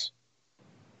 Yes.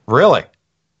 Really?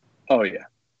 Oh yeah.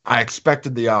 I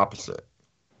expected the opposite.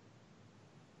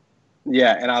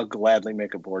 Yeah, and I'll gladly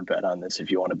make a board bet on this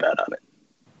if you want to bet on it.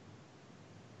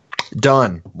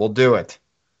 Done. We'll do it.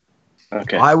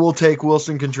 Okay. I will take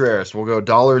Wilson Contreras. We'll go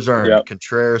dollars earned. Yep.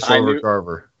 Contreras over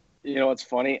Garver. You know what's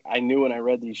funny? I knew when I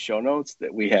read these show notes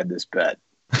that we had this bet.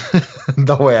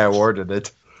 The way I worded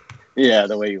it. Yeah,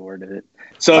 the way you worded it.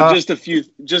 So just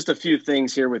a few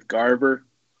things here with Garver.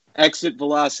 Exit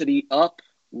velocity up,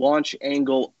 launch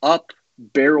angle up,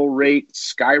 barrel rate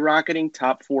skyrocketing,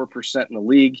 top 4% in the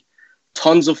league.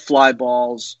 Tons of fly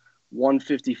balls,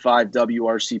 155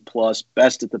 WRC plus,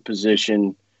 best at the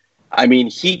position. I mean,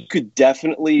 he could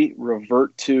definitely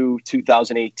revert to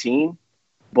 2018,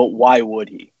 but why would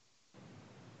he?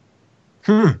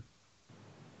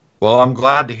 Well, I'm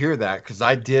glad to hear that because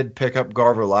I did pick up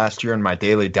Garver last year in my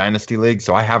daily dynasty league,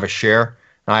 so I have a share.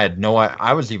 I had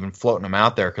I was even floating him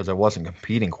out there because I wasn't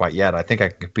competing quite yet. I think I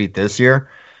can compete this year,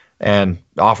 and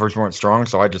offers weren't strong,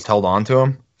 so I just held on to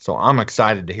him. So I'm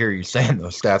excited to hear you saying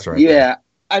those stats right there. Yeah,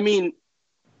 I mean,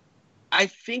 I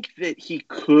think that he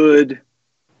could.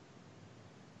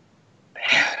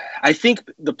 I think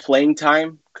the playing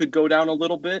time could go down a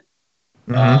little bit.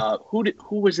 Mm-hmm.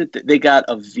 Who was it that they got?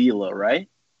 Avila, right?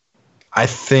 I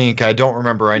don't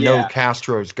remember. I know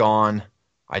Castro's gone.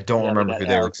 I don't remember who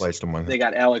they replaced him with. They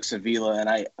got Alex Avila, and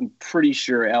I'm pretty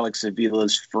sure Alex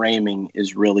Avila's framing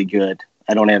is really good.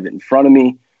 I don't have it in front of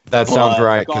me. That sounds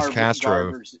right, because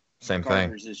Castro, same thing.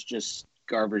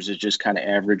 Garver's is just kind of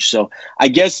average. So I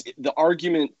guess the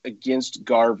argument against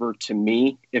Garver, to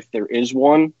me, if there is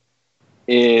one,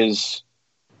 is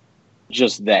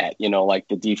just that, like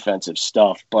the defensive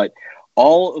stuff. But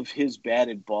all of his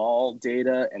batted ball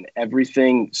data and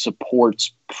everything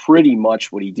supports pretty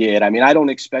much what he did. I mean, I don't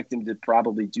expect him to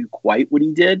probably do quite what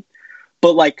he did,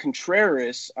 but like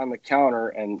Contreras on the counter,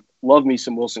 and love me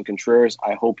some Wilson Contreras,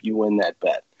 I hope you win that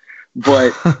bet.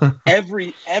 But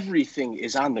everything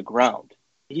is on the ground.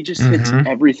 He just hits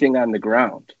everything on the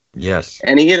ground. Yes.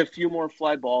 And he hit a few more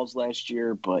fly balls last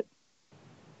year, but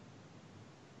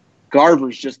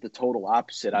Garver's just the total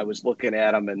opposite. I was looking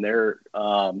at him, and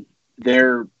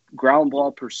their ground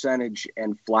ball percentage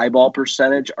and fly ball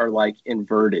percentage are like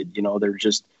inverted. They're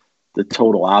just the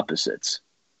total opposites.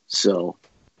 So,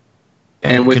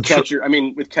 and with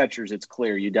catchers, it's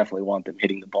clear you definitely want them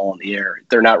hitting the ball in the air.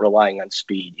 They're not relying on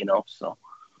speed, so.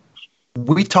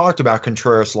 We talked about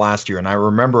Contreras last year, and I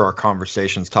remember our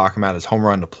conversations talking about his home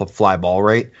run to fly ball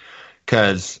rate,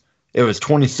 because it was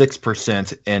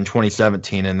 26% in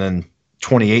 2017, and then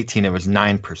 2018 it was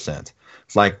 9%.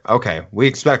 It's like, okay, we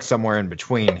expect somewhere in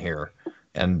between here.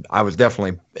 And I was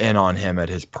definitely in on him at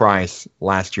his price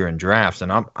last year in drafts,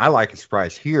 and I like his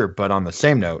price here. But on the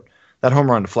same note, that home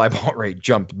run to fly ball rate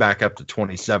jumped back up to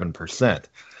 27%.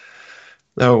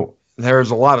 So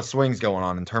there's a lot of swings going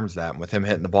on in terms of that, and with him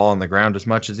hitting the ball on the ground as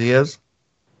much as he is.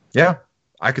 Yeah,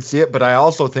 I could see it, but I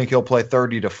also think he'll play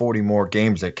 30 to 40 more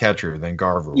games at catcher than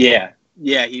Garver. Yeah,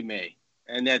 he may.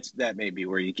 And that may be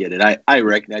where you get it. I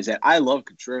recognize that. I love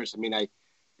Contreras. I mean,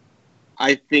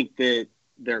 I think that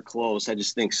they're close. I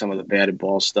just think some of the batted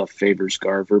ball stuff favors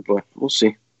Garver, but we'll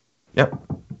see. Yep.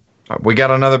 We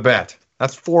got another bet.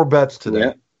 That's 4 bets today.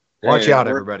 Yeah. Watch out,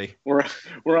 everybody. We're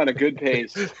on a good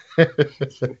pace.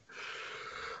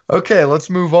 Okay, let's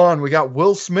move on. We got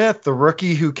Will Smith, the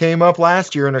rookie who came up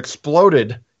last year and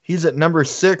exploded. He's at number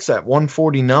 6 at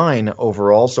 149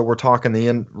 overall, so we're talking the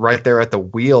end right there at the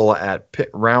wheel at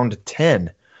round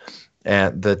 10,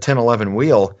 at the 10-11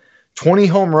 wheel. 20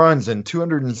 home runs and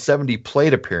 270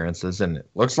 plate appearances, and it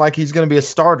looks like he's going to be a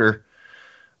starter.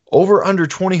 Over under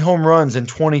 20 home runs in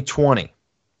 2020.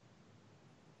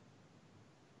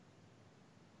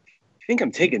 I think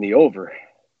I'm taking the over.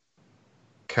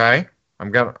 Okay,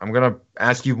 I'm gonna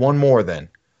ask you one more then.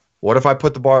 What if I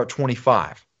put the bar at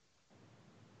 25?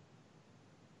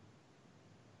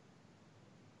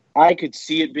 I could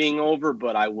see it being over,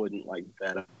 but I wouldn't like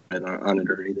bet on it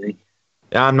or anything.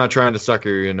 Yeah, I'm not trying to sucker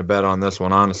you into bet on this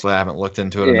one. Honestly, I haven't looked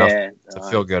into it enough to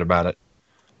feel good about it.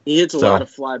 He hits a lot of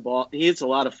fly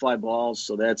balls,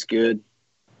 so that's good.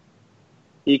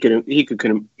 He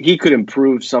could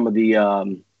improve some of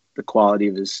the quality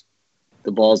of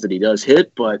the balls that he does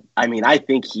hit, but I mean, I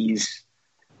think he's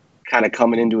kind of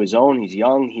coming into his own. He's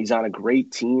young. He's on a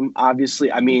great team.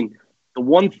 Obviously, I mean, the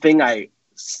one thing I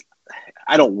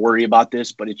don't worry about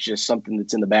this, but it's just something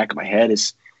that's in the back of my head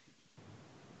is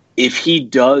if he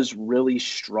does really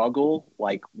struggle,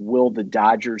 like, will the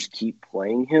Dodgers keep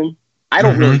playing him? I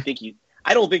don't really think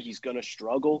I don't think he's going to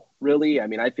struggle, really. I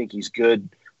mean, I think he's good,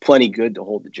 plenty good to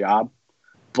hold the job.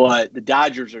 But the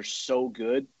Dodgers are so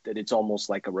good that it's almost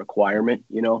like a requirement,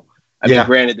 you know? I mean,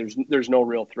 granted, there's no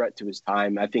real threat to his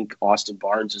time. I think Austin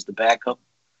Barnes is the backup.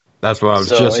 That's what I was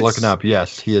just looking up.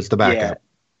 Yes, he is the backup.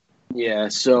 Yeah,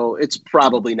 so it's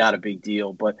probably not a big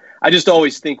deal. But I just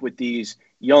always think with these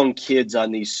young kids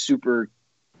on these super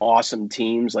awesome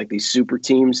teams, like these super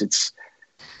teams,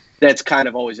 that's kind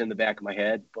of always in the back of my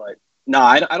head. But no,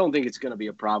 I don't think it's going to be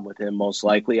a problem with him, most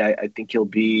likely. I think he'll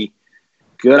be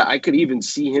good. I could even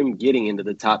see him getting into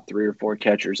the top 3 or 4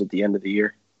 catchers at the end of the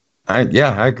year. I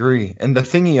agree. And the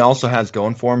thing he also has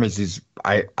going for him is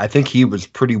I think he was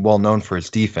pretty well known for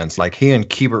his defense. Like, he and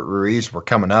Keibert Ruiz were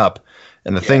coming up.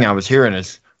 And the thing I was hearing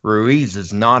is Ruiz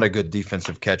is not a good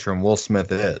defensive catcher, and Will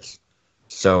Smith is.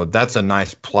 So that's a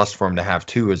nice plus for him to have,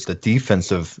 too, is the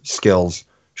defensive skills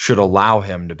should allow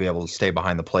him to be able to stay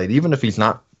behind the plate. Even if he's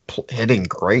not hitting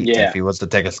great, if he was to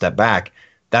take a step back,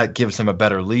 that gives him a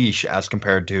better leash as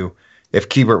compared to if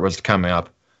Keibert was coming up,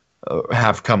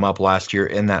 have come up last year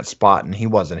in that spot and he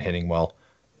wasn't hitting well.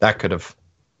 That could have,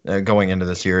 going into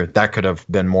this year, that could have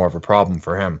been more of a problem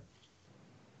for him.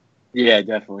 Yeah,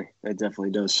 definitely. That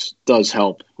definitely does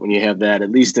help when you have that, at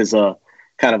least as a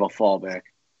kind of a fallback.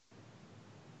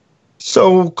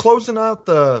 So closing out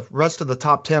the rest of the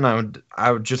top 10,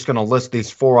 I was just going to list these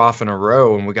 4 off in a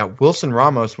row, and we got Wilson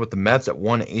Ramos with the Mets at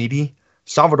 180,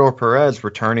 Salvador Perez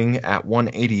returning at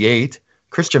 188,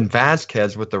 Christian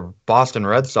Vasquez with the Boston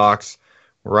Red Sox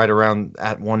right around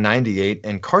at 198,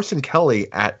 and Carson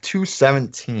Kelly at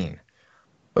 217.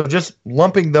 So just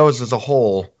lumping those as a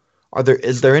whole,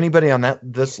 is there anybody on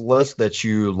this list that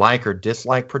you like or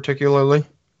dislike particularly?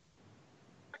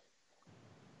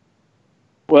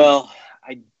 Well,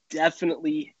 I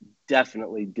definitely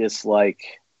dislike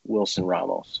Wilson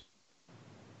Ramos.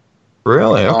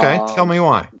 Really? Okay. Tell me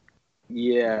why.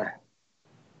 Yeah.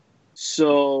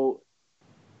 So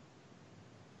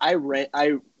when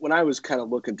I was kind of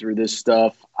looking through this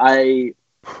stuff, I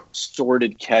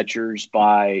sorted catchers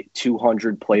by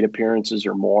 200 plate appearances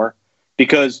or more,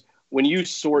 because when you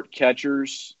sort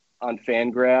catchers on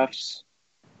Fangraphs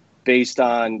based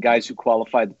on guys who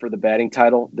qualified for the batting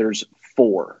title, there's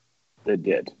 4 that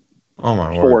did. Oh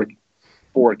my word.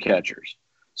 4 catchers.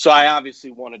 So I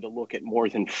obviously wanted to look at more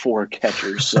than 4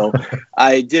 catchers. So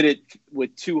I did it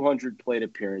with 200 plate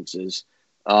appearances,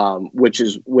 which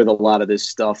is with a lot of this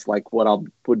stuff, like what I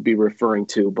would be referring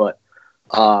to. But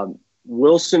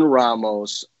Wilson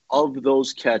Ramos, of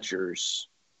those catchers,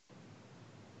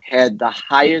 had the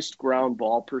highest ground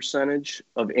ball percentage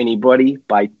of anybody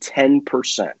by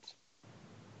 10%.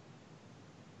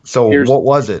 So what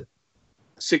was it?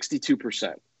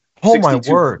 62%. Oh my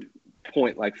word.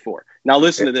 4. Now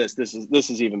listen to this. This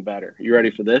is even better. You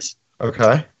ready for this?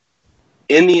 Okay.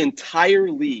 In the entire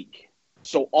league,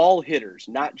 so all hitters,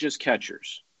 not just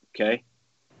catchers, okay?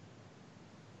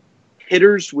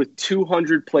 Hitters with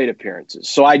 200 plate appearances.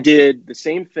 So I did the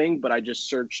same thing, but I just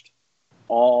searched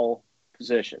all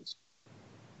positions.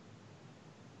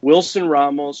 Wilson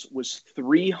Ramos was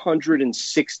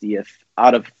 360th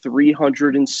out of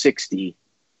 360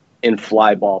 in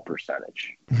fly ball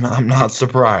percentage. I'm not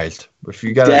surprised. If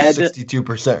you got a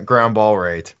 62% ground ball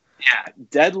rate. Yeah,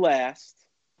 dead last.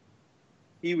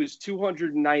 He was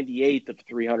 298th of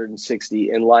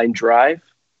 360 in line drive,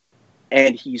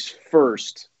 and he's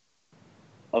first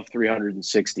of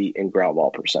 360 in ground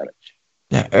ball percentage.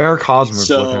 Yeah, Eric Hosmer's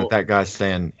looking at that guy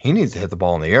saying he needs to hit the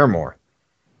ball in the air more.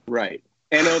 Right.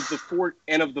 And of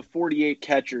the 48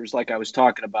 catchers, like I was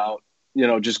talking about,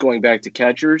 just going back to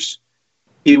catchers,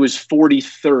 he was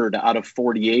 43rd out of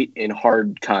 48 in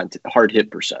hard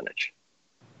hit percentage.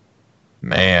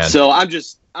 Man. So I'm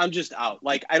just out.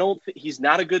 Like, I don't think he's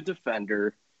not a good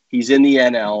defender. He's in the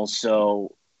NL,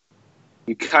 so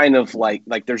you kind of like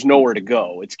there's nowhere to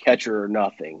go. It's catcher or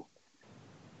nothing.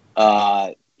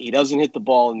 He doesn't hit the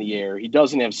ball in the air. He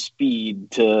doesn't have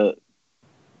speed to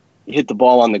hit the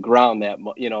ball on the ground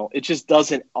it just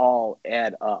doesn't all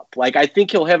add up. Like, I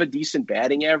think he'll have a decent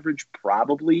batting average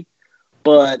probably,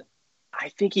 but I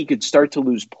think he could start to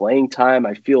lose playing time.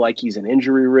 I feel like he's an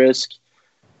injury risk.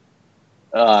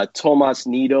 Tomas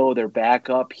Nido, their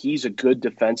backup, he's a good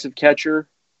defensive catcher.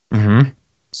 Mm-hmm.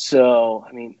 So,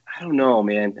 I mean, I don't know,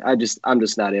 man. I'm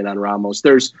just not in on Ramos.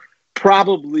 There's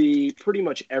probably pretty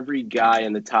much every guy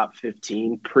in the top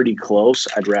 15 pretty close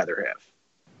I'd rather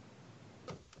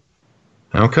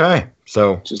have. Okay.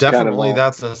 So Just definitely kind of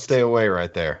that's a stay away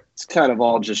right there. It's kind of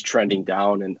all just trending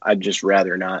down, and I'd just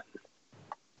rather not.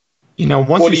 You know,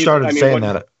 once What you do you- started I mean, saying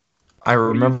what- that, I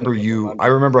remember I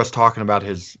remember us talking about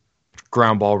his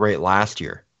ground ball rate last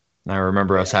year. And I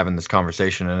remember us having this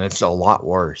conversation, and it's a lot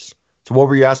worse. So what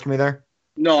were you asking me there?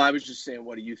 No, I was just saying,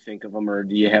 what do you think of him, or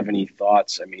do you have any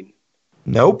thoughts? I mean,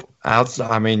 Nope.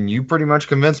 I mean, you pretty much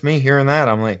convinced me hearing that.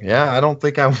 I'm like, yeah, I don't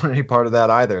think I want any part of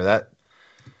that either. That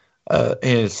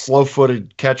is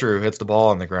slow-footed catcher who hits the ball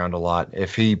on the ground a lot.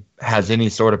 If he has any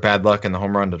sort of bad luck in the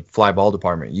home run to fly ball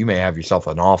department, you may have yourself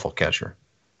an awful catcher.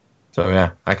 So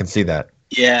yeah, I can see that.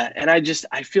 yeah, and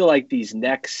I feel like these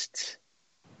next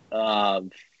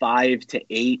 5 to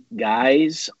 8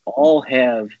 guys all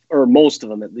have, or most of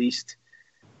them at least,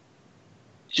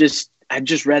 I'd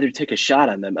just rather take a shot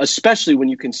on them, especially when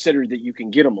you consider that you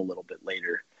can get them a little bit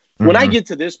later. Mm-hmm. When I get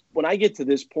to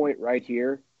this point right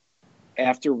here,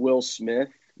 after Will Smith,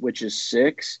 which is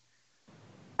 6,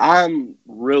 I'm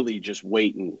really just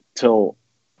waiting till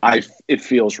it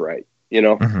feels right, you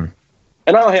know. Mm-hmm.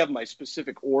 And I'll have my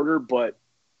specific order, but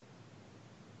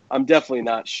I'm definitely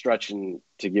not stretching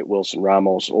to get Wilson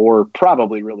Ramos or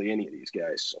probably really any of these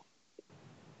guys.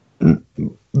 So.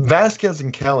 Vasquez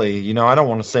and Kelly, you know, I don't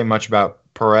want to say much about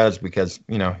Perez because,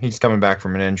 you know, he's coming back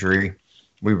from an injury.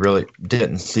 We really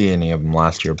didn't see any of them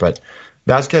last year. But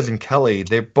Vasquez and Kelly,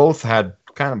 they both had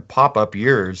kind of pop-up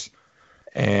years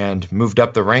and moved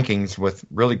up the rankings with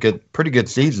pretty good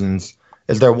seasons.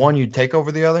 Is there one you'd take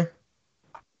over the other?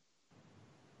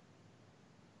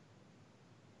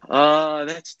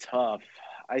 That's tough.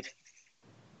 I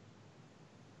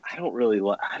don't really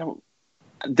put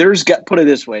it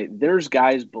this way. There's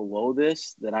guys below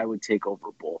this that I would take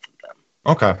over both of them.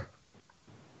 Okay.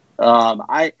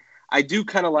 I do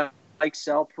kind of like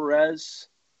Sal Perez.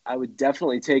 I would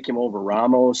definitely take him over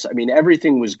Ramos. I mean,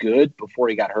 everything was good before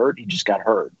he got hurt. He just got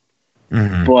hurt.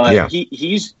 Mm-hmm. But yeah.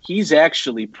 he's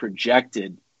actually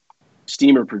projected,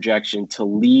 Steamer projection, to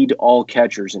lead all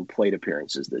catchers in plate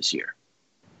appearances this year.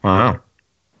 Wow.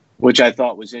 Which I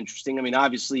thought was interesting. I mean,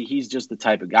 obviously, he's just the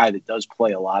type of guy that does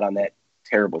play a lot on that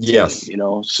terrible team, Yes. you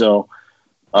know? So,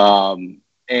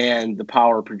 and the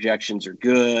power projections are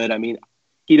good. I mean,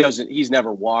 he's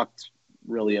never walked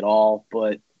really at all,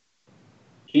 but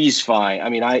he's fine. I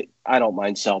mean, I don't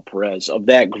mind Sal Perez. Of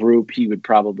that group, he would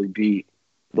probably be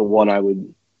the one I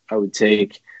would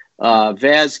take.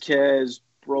 Vasquez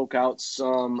broke out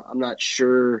some. I'm not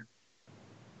sure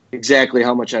exactly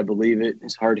how much I believe it.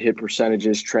 His hard hit percentage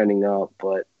is trending up,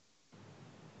 but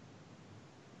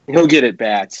he'll get at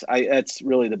bats. That's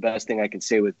really the best thing I can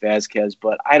say with Vasquez,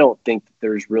 but I don't think that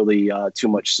there's really too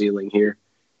much ceiling here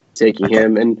taking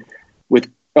him. And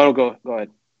go ahead.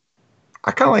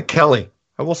 I kind of like Kelly.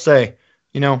 I will say,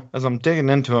 you know, as I'm digging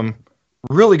into him,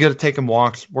 really good at taking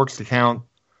walks, works the count,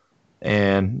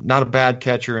 and not a bad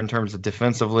catcher in terms of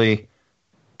defensively.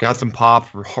 Got some pop,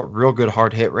 real good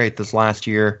hard hit rate this last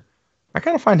year. I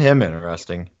kind of find him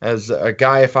interesting. As a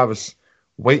guy, if I was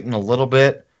waiting a little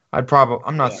bit, I'm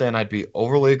not saying I'd be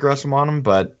overly aggressive on him,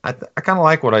 but I kind of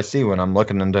like what I see when I'm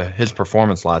looking into his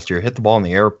performance last year. Hit the ball in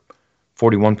the air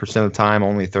 41% of the time,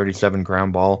 only 37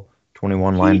 ground ball,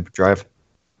 21 line drive.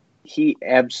 He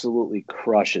absolutely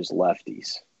crushes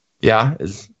lefties. Yeah,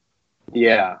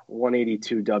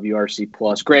 182 WRC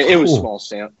plus. Granted, it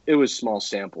was small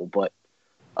sample, but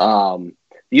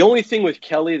the only thing with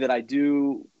Kelly that I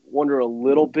do wonder a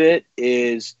little bit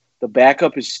is the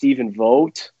backup is Stephen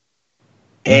Vogt,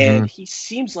 and he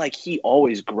seems like he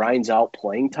always grinds out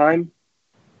playing time.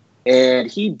 And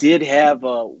he did have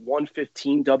a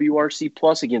 115 WRC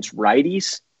plus against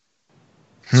righties.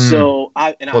 So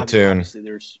platoon.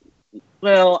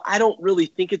 I don't really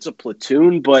think it's a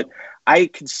platoon, but I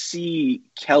could see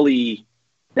Kelly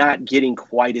not getting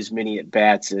quite as many at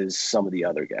bats as some of the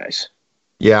other guys.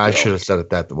 Yeah, I should have said it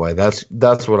that way. That's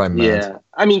what I meant. Yeah,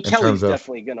 I mean, Kelly's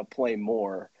definitely going to play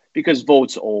more because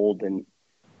Vogt's old, and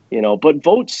but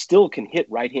Vogt still can hit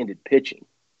right-handed pitching.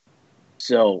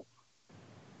 So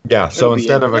yeah, so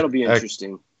that'll be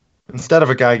interesting. Instead of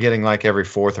a guy getting like every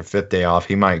 4th or 5th day off,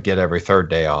 he might get every 3rd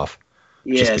day off.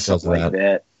 Yeah, something like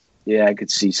that. Yeah, I could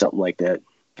see something like that.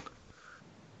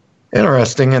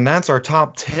 Interesting. And that's our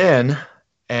top 10.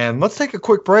 And let's take a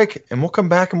quick break and we'll come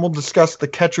back and we'll discuss the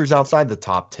catchers outside the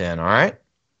top 10. All right.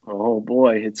 Oh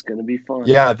boy, it's going to be fun.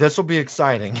 Yeah, this will be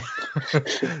exciting.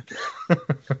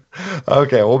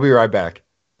 Okay, we'll be right back.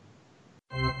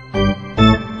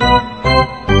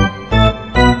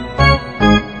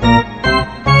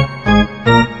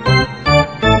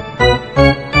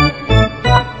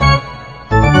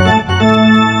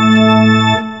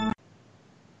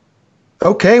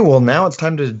 Okay, well, now it's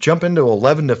time to jump into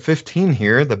 11 to 15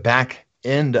 here, the back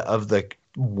end of the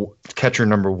catcher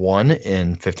number 1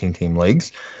 in 15-team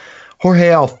leagues. Jorge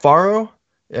Alfaro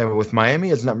with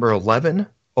Miami is number 11.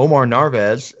 Omar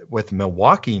Narvaez with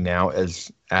Milwaukee now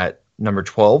is at number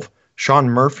 12. Sean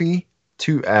Murphy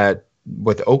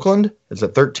with Oakland is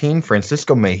at 13.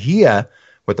 Francisco Mejia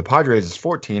with the Padres is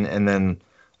 14. And then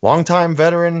longtime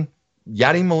veteran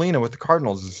Yadi Molina with the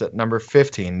Cardinals is at number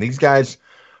 15. These guys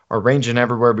are ranging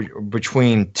everywhere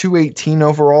between 218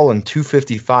 overall and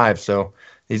 255. So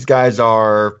these guys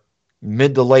are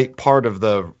mid to late part of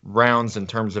the rounds in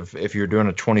terms of if you're doing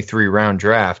a 23-round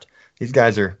draft. These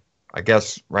guys are, I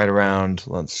guess, right around,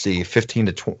 let's see,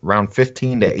 round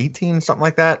 15 to 18, something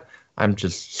like that. I'm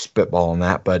just spitballing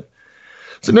that, but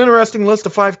it's an interesting list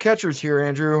of 5 catchers here,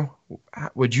 Andrew.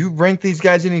 Would you rank these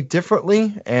guys any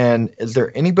differently? And is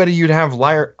there anybody you'd have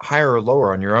higher or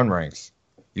lower on your own ranks?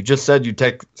 You just said you'd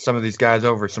take some of these guys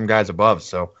over some guys above,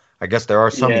 so I guess there are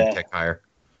some you'd take higher.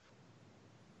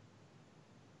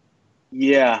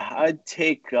 Yeah, I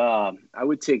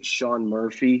would take Sean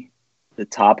Murphy, the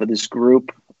top of this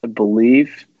group, I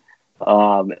believe,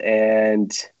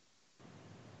 and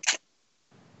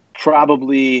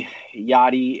probably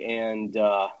Yadi and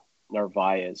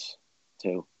Narvaez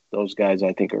too. Those guys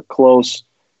I think are close.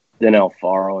 Then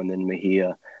Alfaro and then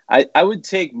Mejia. I would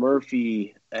take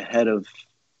Murphy ahead of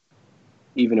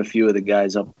even a few of the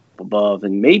guys up above,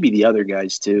 and maybe the other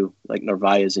guys too, like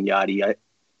Narvaez and Yadi. I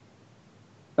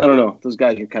don't know. Those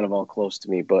guys are kind of all close to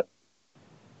me, but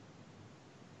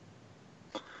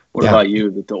what about you,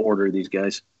 the order of these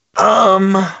guys?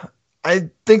 I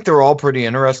think they're all pretty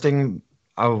interesting.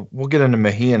 We'll get into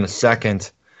Mejia in a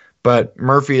second, but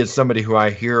Murphy is somebody who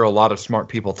I hear a lot of smart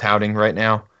people touting right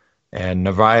now, and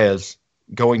Narvaez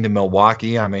going to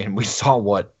Milwaukee. I mean, we saw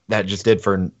what that just did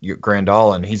for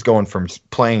Grandal, and he's going from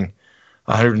playing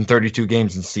 132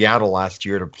 games in Seattle last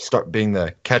year to start being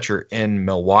the catcher in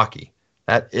Milwaukee.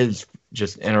 That is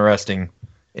just interesting.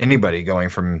 Anybody going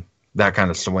from that kind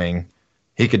of swing,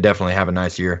 he could definitely have a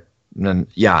nice year. And then,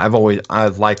 yeah, I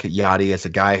like Yadi as a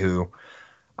guy who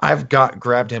I've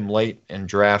grabbed him late in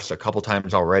drafts a couple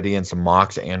times already in some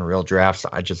mocks and real drafts.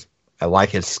 I like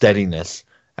his steadiness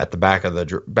at the back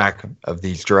of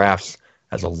these drafts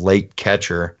as a late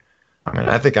catcher. I mean,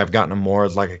 I think I've gotten him more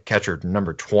as like a catcher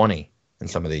number 20 in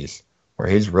some of these, where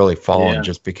he's really fallen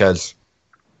just because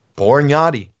boring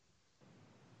Yadi.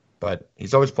 But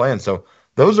he's always playing. So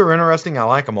those are interesting. I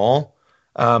like them all.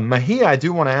 Mejia, I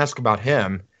do want to ask about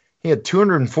him. He had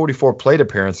 244 plate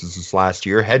appearances this last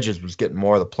year. Hedges was getting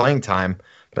more of the playing time,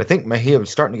 but I think Mejia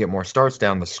was starting to get more starts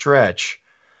down the stretch.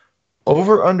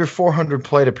 Over under 400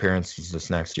 plate appearances this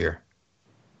next year.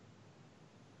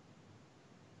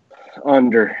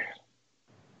 Under.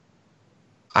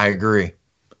 I agree.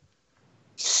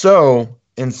 So,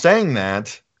 in saying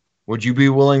that, would you be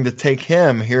willing to take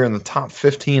him here in the top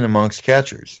 15 amongst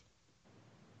catchers?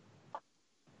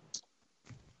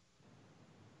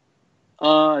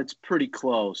 It's pretty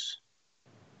close.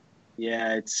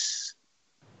 Yeah, it's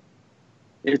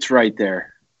right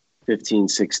there. 15,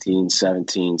 16,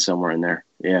 17, somewhere in there.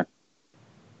 Yeah.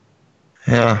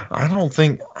 Yeah, I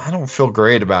don't feel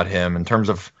great about him in terms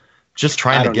of just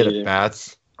trying to get at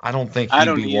bats. I don't think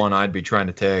he'd be one I'd be trying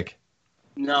to take.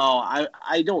 No,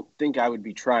 I don't think I would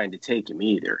be trying to take him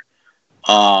either.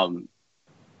 I'd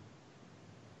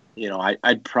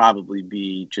probably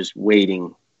be just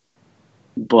waiting.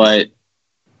 But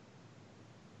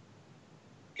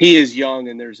he is young,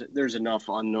 and there's enough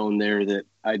unknown there that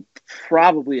I'd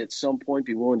probably at some point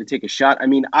be willing to take a shot. I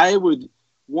mean, I would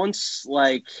once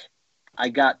I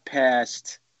got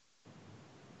past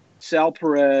Sal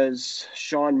Perez,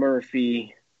 Sean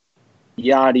Murphy,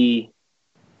 Yadi,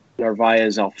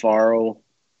 Narvaez, Alfaro.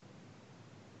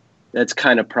 That's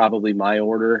kind of probably my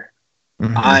order.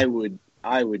 Mm-hmm.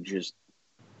 I would just,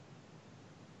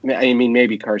 I mean,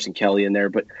 maybe Carson Kelly in there,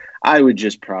 but I would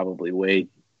just probably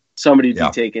wait. Somebody'd be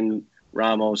taking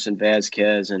Ramos and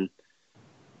Vasquez, and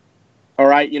all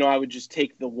right, I would just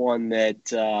take the one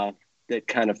that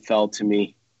kind of fell to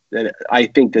me. That I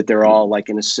think that they're all like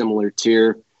in a similar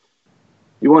tier.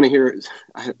 You want to hear?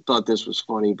 I thought this was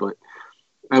funny, but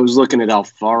I was looking at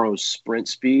Alfaro's sprint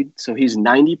speed. So he's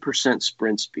 90%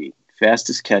 sprint speed,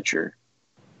 fastest catcher,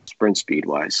 sprint speed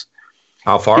wise.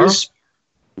 Alfaro?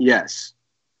 Yes.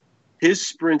 His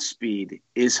sprint speed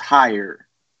was higher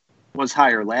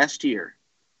last year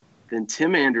than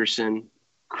Tim Anderson,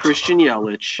 Christian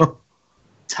Yelich,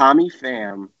 Tommy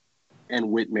Pham,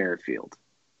 and Whit Merrifield.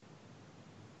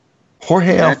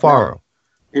 Jorge Alfaro.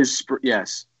 His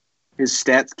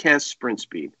StatCast sprint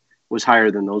speed was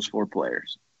higher than those 4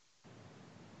 players.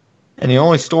 And he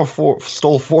only stole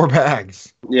 4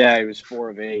 bags. Yeah, he was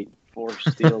 4 of 8, 4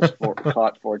 steals, 4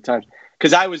 caught 4 times.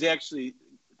 Because I was actually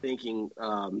thinking,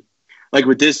 like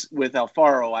with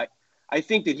Alfaro, I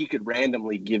think that he could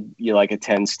randomly give you like a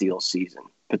 10 steal season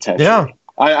potentially. Yeah.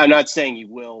 I'm not saying he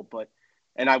will,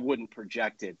 and I wouldn't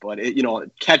project it, but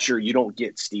catcher, you don't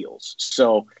get steals.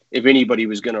 So if anybody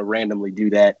was going to randomly do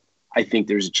that, I think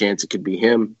there's a chance it could be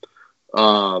him.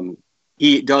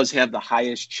 He does have the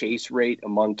highest chase rate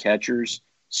among catchers,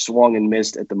 swung and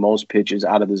missed at the most pitches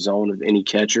out of the zone of any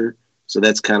catcher. So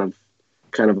that's kind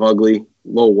of ugly,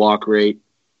 low walk rate.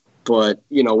 But,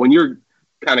 when you're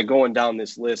kind of going down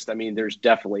this list, I mean, there's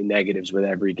definitely negatives with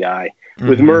every guy. Mm-hmm.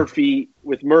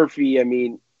 With Murphy, I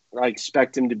mean, I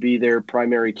expect him to be their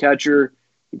primary catcher.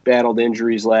 He battled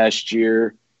injuries last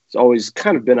year. He's always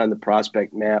kind of been on the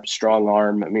prospect map, strong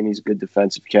arm. I mean, he's a good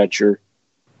defensive catcher.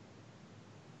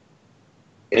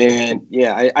 And,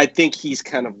 yeah, I think he's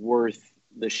kind of worth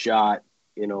the shot,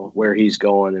 where he's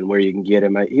going and where you can get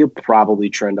him. He'll probably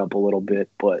trend up a little bit,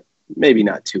 but maybe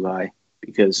not too high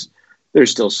because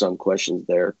there's still some questions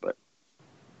there. But,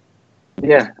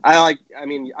 yeah, I've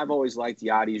always liked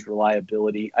Yadi's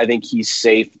reliability. I think he's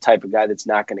safe, the type of guy that's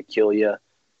not going to kill you,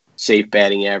 safe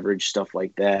batting average, stuff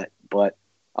like that. But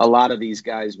a lot of these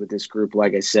guys with this group,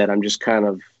 like I said, I'm just kind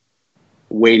of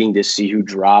waiting to see who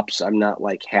drops. I'm not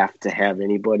like have to have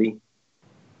anybody.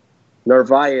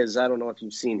 Narvaez, I don't know if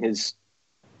you've seen his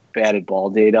batted ball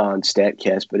data on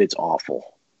StatCast, but it's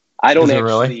awful. I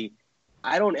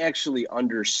don't actually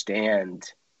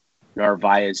understand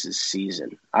Narvaez's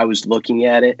season. I was looking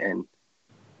at it and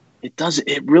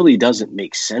it really doesn't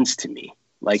make sense to me.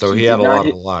 Like, so he had a lot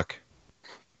of luck.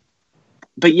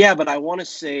 But I want to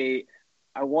say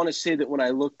that when I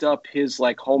looked up his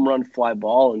like home run fly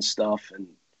ball and stuff and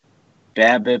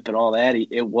BABIP and all that,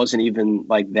 it wasn't even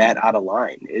like that out of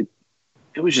line.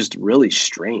 It was just really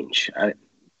strange.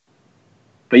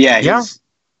 His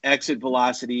exit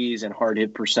velocities and hard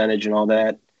hit percentage and all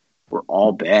that were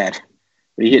all bad.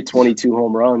 He hit 22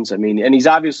 home runs. I mean, and he's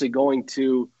obviously going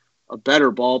to a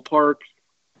better ballpark.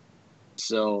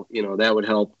 So, that would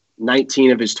help.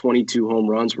 19 of his 22 home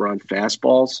runs were on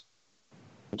fastballs,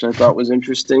 which I thought was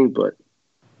interesting. But,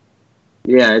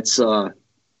 yeah, it's like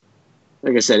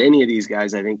I said, any of these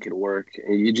guys I think could work.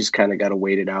 You just kind of got to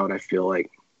wait it out, I feel like.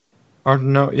 Hard to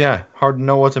know. Yeah, hard to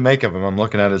know what to make of him. I'm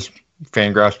looking at his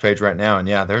Fangraphs page right now, and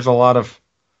there's a lot of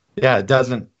it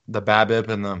doesn't the BABIP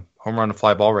and the home run to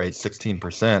fly ball rate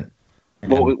 16%.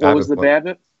 What was the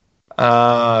BABIP?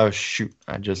 Shoot,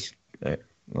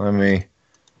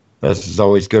 this is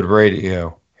always good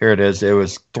radio. Here it is. It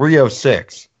was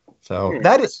 306. So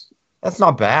that's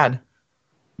not bad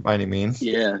by any means.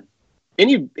 Yeah.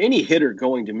 Any hitter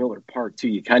going to Miller Park too,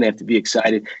 you kind of have to be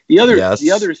excited. The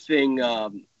other thing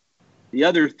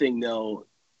though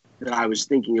that I was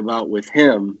thinking about with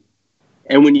him,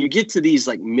 and when you get to these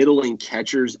like middling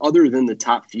catchers, other than the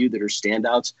top few that are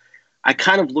standouts, I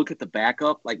kind of look at the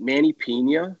backup, like Manny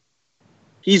Pena.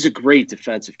 He's a great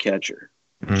defensive catcher,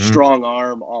 strong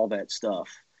arm, all that stuff.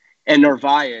 And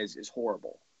Narvaez is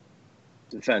horrible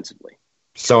defensively.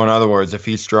 So in other words, if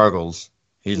he struggles,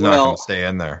 he's not going to stay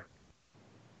in there.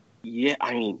 Yeah,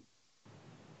 I mean,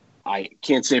 I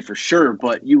can't say for sure,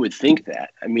 but you would think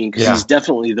that. I mean, because he's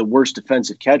definitely the worst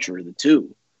defensive catcher of the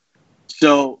two.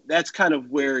 So that's kind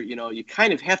of where, you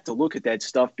kind of have to look at that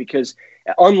stuff because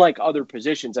unlike other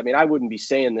positions, I mean, I wouldn't be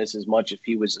saying this as much if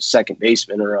he was a second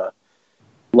baseman or a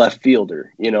left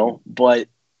fielder, but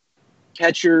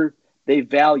catcher, they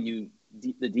value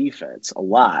the defense a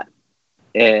lot.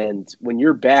 And when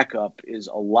your backup is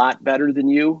a lot better than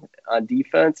you on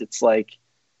defense, it's like,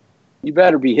 you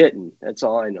better be hitting. That's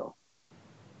all I know.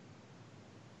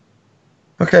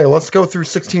 Okay, let's go through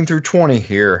 16 through 20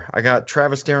 here. I got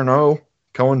Travis d'Arnaud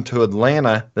going to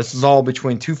Atlanta. This is all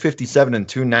between 257 and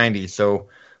 290, so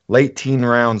late teen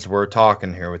rounds we're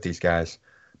talking here with these guys.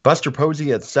 Buster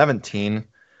Posey at 17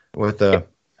 with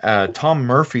Tom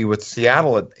Murphy with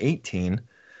Seattle at 18.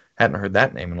 Hadn't heard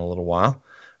that name in a little while.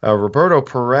 Roberto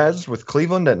Perez with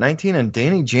Cleveland at 19, and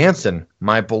Danny Jansen,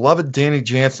 my beloved Danny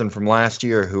Jansen from last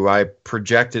year, who I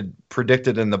predicted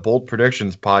in the Bold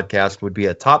Predictions podcast would be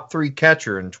a top 3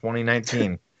 catcher in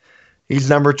 2019. He's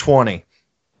number 20.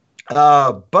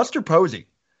 Buster Posey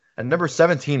at number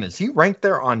 17. Is he ranked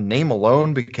there on name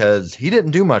alone because he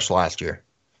didn't do much last year?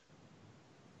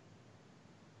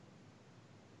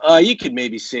 You could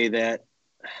maybe say that.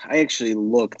 I actually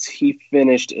looked. He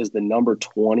finished as the number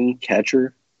 20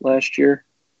 catcher last year.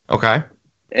 Okay.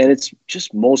 And it's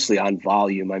just mostly on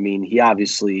volume. I mean, he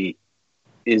obviously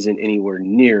isn't anywhere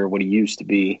near what he used to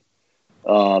be.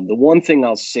 The one thing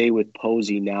I'll say with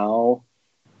Posey now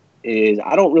is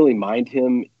I don't really mind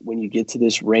him when you get to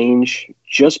this range,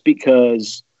 just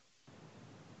because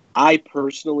I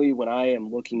personally, when I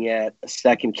am looking at a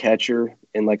second catcher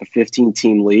in like a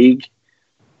 15-team league,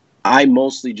 I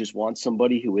mostly just want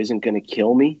somebody who isn't going to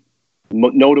kill me,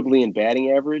 notably in batting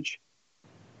average,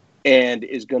 and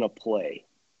is going to play.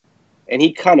 And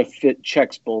he kind of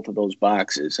checks both of those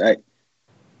boxes. I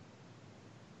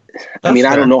mean,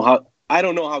 fair. I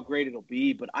don't know how great it'll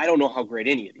be, but I don't know how great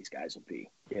any of these guys will be,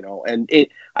 you know. And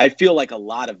I feel like a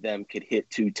lot of them could hit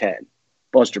 210.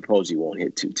 Buster Posey won't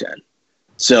hit 210.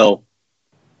 So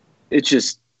it's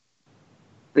just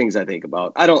things I think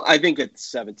about. I think at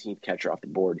 17th catcher off the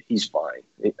board, he's fine.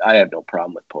 I have no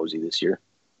problem with Posey this year.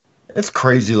 It's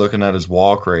crazy looking at his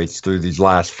walk rates through these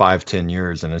last 5-10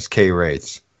 years and his K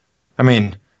rates. I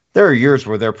mean, there are years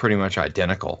where they're pretty much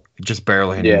identical, just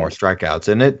barely any more strikeouts.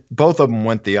 And both of them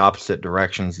went the opposite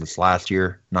directions this last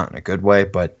year, not in a good way.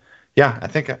 But yeah, I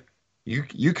think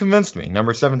you convinced me.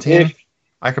 Number 17,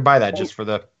 I could buy that just for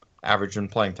the average and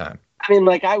playing time. I mean,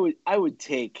 like I would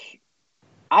take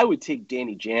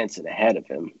Danny Jansen ahead of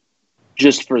him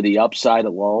just for the upside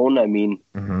alone. I mean,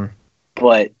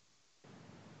 but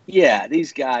yeah,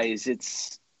 these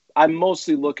guys, I'm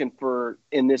mostly looking for,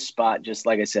 in this spot, just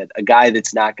like I said, a guy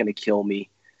that's not going to kill me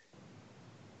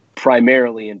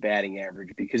primarily in batting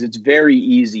average, because it's very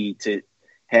easy to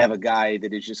have a guy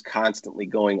that is just constantly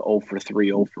going 0 for 3,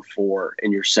 0 for 4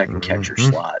 in your second catcher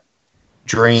slot.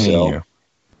 Draining you.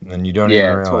 And then you don't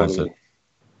even realize it.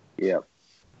 Yeah.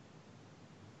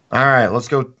 All right, let's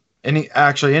go. Any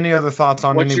other thoughts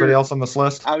on anybody else on this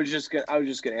list? I was just gonna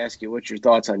ask you, what's your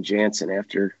thoughts on Jansen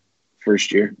after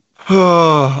first year?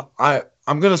 I'm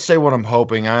gonna say what I'm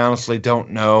hoping. I honestly don't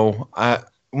know.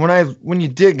 When you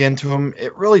dig into him,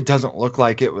 it really doesn't look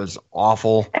like it was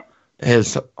awful.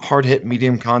 His hard hit,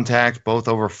 medium contact, both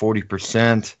over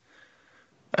 40%.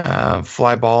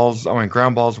 Fly balls,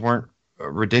 ground balls weren't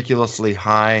ridiculously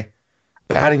high.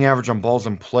 Batting average on balls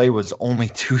in play was only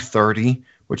 230,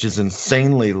 which is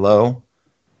insanely low.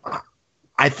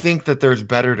 I think that there's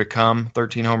better to come.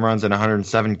 13 home runs in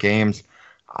 107 games.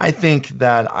 I think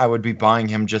that I would be buying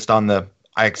him just on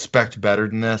I expect better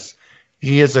than this.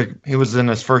 He was in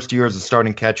his first year as a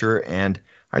starting catcher, and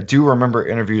I do remember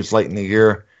interviews late in the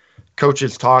year,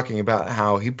 coaches talking about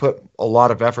how he put a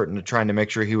lot of effort into trying to make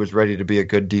sure he was ready to be a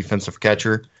good defensive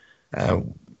catcher.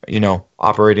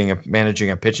 Managing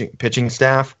a pitching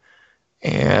staff.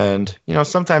 And,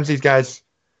 sometimes these guys,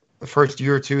 the first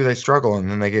year or two, they struggle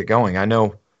and then they get going. I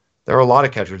know there are a lot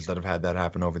of catchers that have had that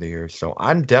happen over the years. So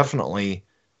I'm definitely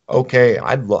okay.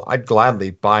 I'd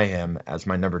gladly buy him as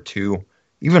my number 2,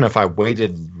 even if I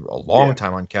waited a long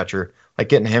time on catcher, like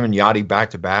getting him and Yachty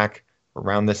back to back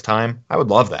around this time. I would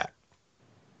love that.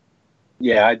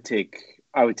 Yeah, I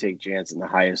would take Jansen the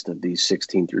highest of these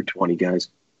 16 through 20 guys.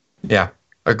 Yeah,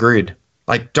 agreed.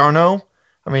 Like d'Arnaud,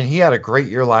 he had a great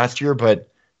year last year, but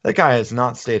that guy has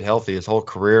not stayed healthy his whole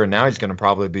career, and now he's going to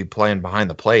probably be playing behind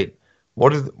the plate.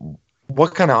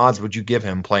 What kind of odds would you give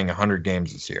him playing 100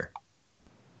 games this year?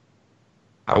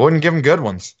 I wouldn't give him good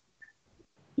ones.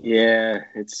 Yeah,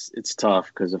 it's tough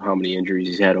because of how many injuries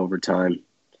he's had over time.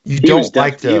 He was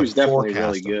definitely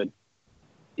really good.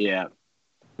 Yeah.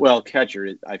 Well, catcher,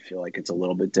 I feel like it's a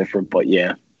little bit different, but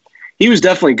yeah. He was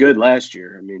definitely good last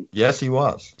year. Yes, he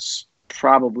was.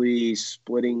 Probably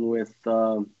splitting with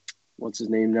what's his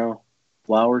name now,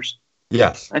 Flowers.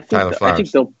 Yes, Tyler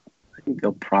Flowers. I think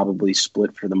they'll probably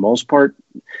split for the most part.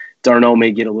 d'Arnaud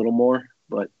may get a little more,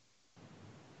 but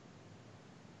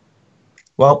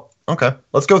well, okay.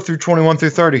 Let's go through 21 through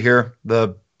 30 here.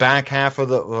 The back half of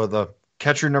the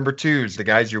catcher number 2s, the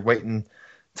guys you're waiting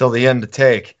till the end to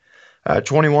take.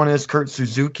 21 is Kurt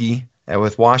Suzuki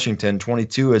with Washington.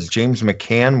 22 is James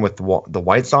McCann with the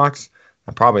White Sox.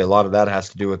 And probably a lot of that has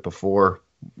to do with before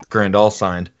Grandal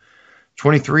signed.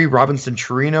 23, Robinson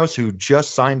Chirinos, who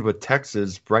just signed with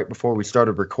Texas right before we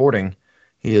started recording.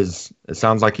 It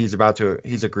sounds like he's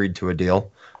agreed to a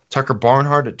deal. Tucker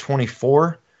Barnhart at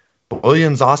 24.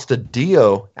 Williams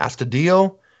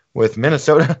Astudillo with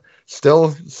Minnesota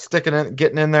still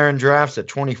getting in there in drafts at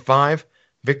 25.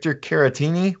 Victor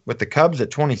Caratini with the Cubs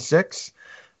at 26.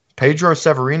 Pedro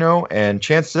Severino and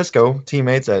Chance Sisco,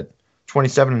 teammates at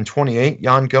 27 and 28.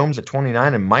 Yan Gomes at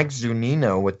 29, and Mike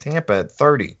Zunino with Tampa at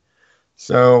 30.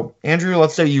 So, Andrew,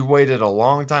 let's say you waited a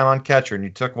long time on catcher and you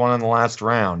took one in the last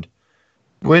round.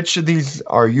 Which of these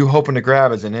are you hoping to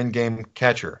grab as an in-game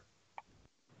catcher?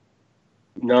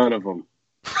 None of them.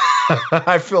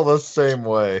 I feel the same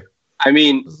way. I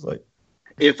mean, like,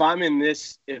 if I'm in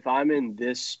this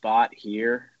spot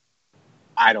here,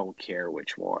 I don't care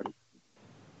which one.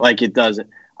 Like, it doesn't.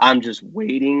 I'm just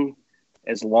waiting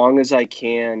as long as I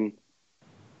can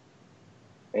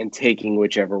and taking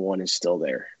whichever one is still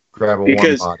there. Grab a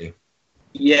one body.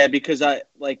 Yeah, because I'll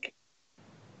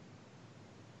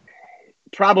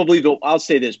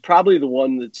say this, probably the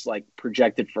one that's like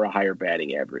projected for a higher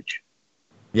batting average.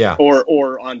 Yeah.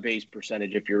 Or on base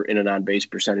percentage if you're in an on base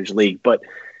percentage league. But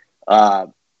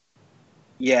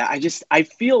yeah, I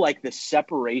feel like the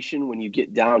separation when you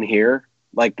get down here,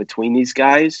 like between these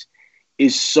guys,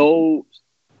 is so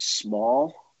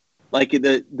small. Like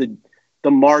the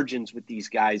margins with these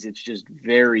guys, it's just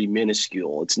very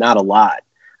minuscule. It's not a lot.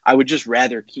 I would just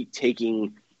rather keep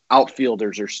taking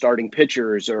outfielders or starting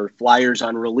pitchers or flyers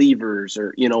on relievers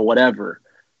or, whatever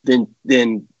than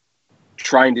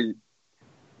trying to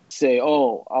say,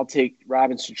 oh, I'll take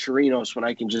Robinson Chirinos when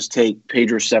I can just take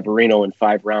Pedro Severino in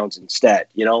 5 rounds instead.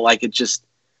 Like it just,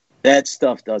 that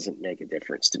stuff doesn't make a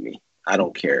difference to me. I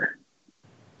don't care.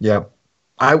 Yeah.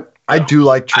 I do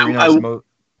like Chirinos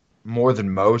more than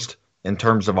most in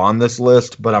terms of on this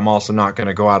list, but I'm also not going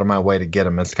to go out of my way to get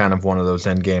him. It's kind of one of those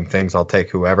end game things. I'll take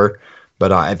whoever,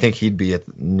 but I think he'd be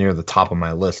near the top of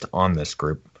my list on this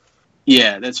group.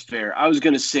 Yeah, that's fair. I was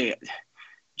going to say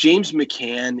James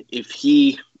McCann,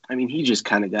 he just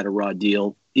kind of got a raw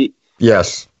deal.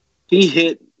 Yes. He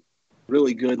hit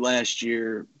really good last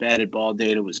year. Batted ball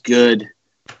data was good.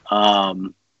 But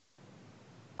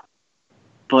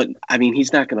I mean,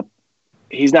 he's not going to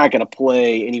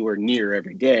play anywhere near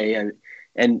every day.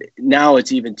 And now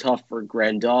it's even tough for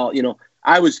Grandal.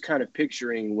 I was kind of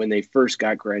picturing when they first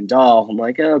got Grandal, I'm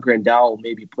like, oh, Grandal will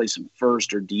maybe play some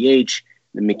first or DH,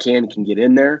 and McCann can get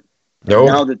in there. Nope.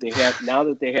 Now that they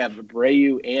have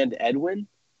Abreu and Edwin,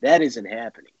 that isn't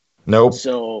happening. Nope.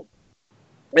 So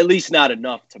at least not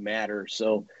enough to matter.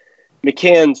 So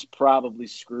McCann's probably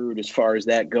screwed as far as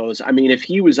that goes. I mean, if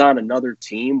he was on another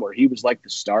team where he was like the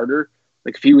starter,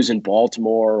 like if he was in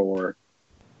Baltimore or,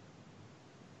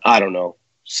 I don't know,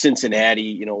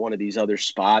 Cincinnati, one of these other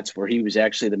spots where he was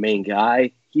actually the main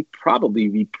guy, he'd probably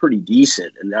be pretty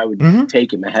decent, and I would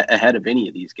take him ahead of any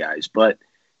of these guys. But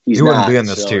he wouldn't be in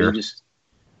this tier.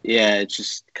 It's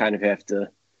just kind of have to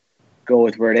go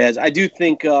with where it is. I do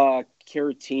think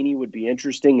Caratini would be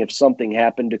interesting if something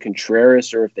happened to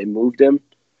Contreras or if they moved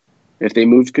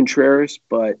Contreras,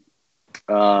 but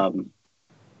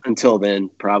until then,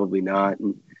 probably not.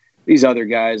 And these other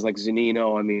guys like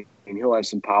Zunino, I mean, he'll have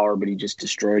some power, but he just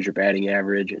destroys your batting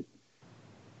average. And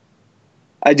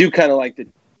I do kind of like the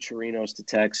Chirinos to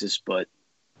Texas, but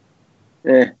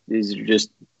these are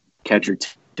just catcher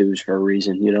twos for a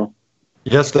reason,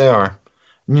 Yes, they are.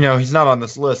 He's not on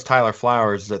this list. Tyler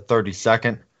Flowers at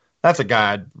 32nd. That's a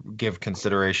guy I'd give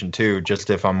consideration to, just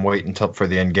if I'm waiting for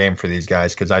the end game for these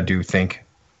guys, because I do think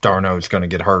Darno's going to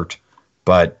get hurt.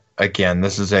 But again,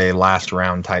 this is a last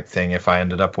round type thing. If I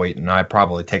ended up waiting, I'd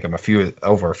probably take him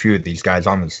over a few of these guys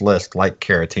on this list, like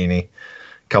Caratini, a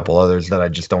couple others that I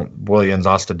just don't. Williams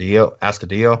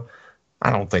Astudillo.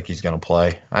 I don't think he's going to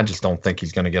play. I just don't think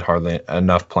he's going to get hardly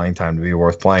enough playing time to be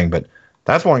worth playing. But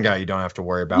that's one guy you don't have to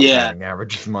worry about batting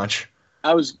average as much.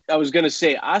 I was going to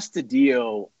say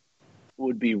Astudillo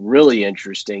would be really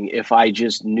interesting if I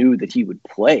just knew that he would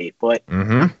play. But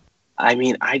I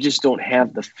mean, I just don't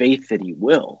have the faith that he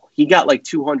will. He got like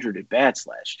 200 at bats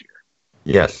last year.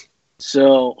 Yes.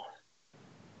 So,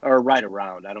 or right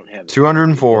around. I don't have it.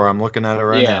 204. I'm looking at it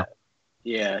right now.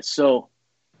 Yeah. So,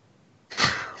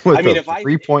 with a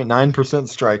 3.9%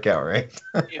 strikeout rate.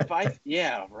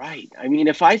 right. I mean,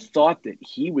 if I thought that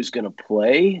he was going to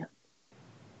play,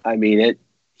 I mean,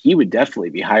 he would definitely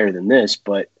be higher than this,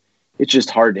 but it's just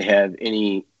hard to have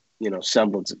any,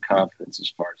 semblance of confidence as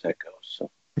far as that goes. So.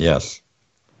 Yes.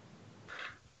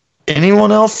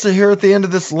 Anyone else here at the end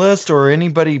of this list, or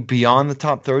anybody beyond the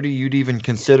top 30 you'd even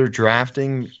consider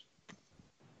drafting?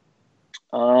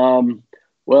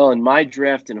 Well, in my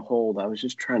draft and hold, I was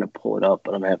just trying to pull it up,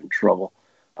 but I'm having trouble.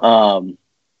 So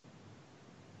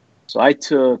I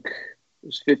took, it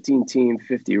was 15-team,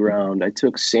 50 round. I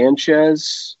took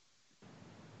Sanchez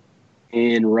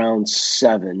in round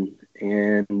 7.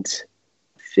 And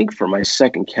I think for my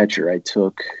second catcher, I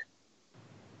took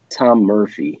Tom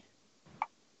Murphy.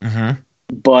 Mm-hmm.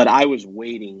 But I was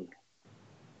waiting.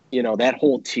 That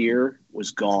whole tier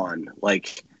was gone.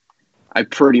 Like, I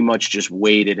pretty much just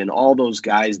waited. And all those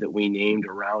guys that we named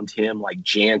around him, like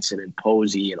Jansen and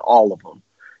Posey and all of them,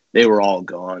 they were all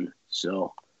gone.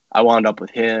 So I wound up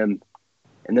with him.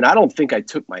 And then I don't think I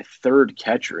took my third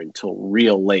catcher until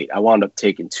real late. I wound up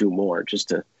taking 2 more just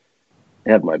to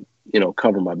have my,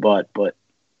 cover my butt. But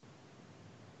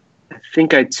I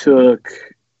think I took,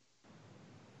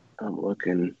 I'm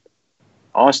looking,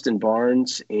 Austin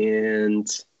Barnes, and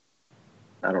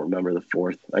I don't remember the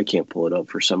fourth. I can't pull it up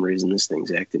for some reason. This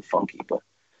thing's acting funky. But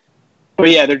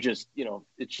yeah, they're just,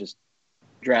 it's just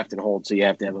draft and hold. So you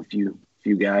have to have a few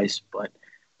guys. But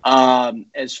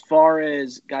as far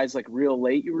as guys like real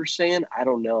late, you were saying, I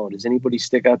don't know. Does anybody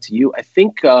stick out to you? I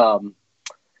think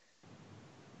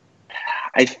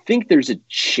there's a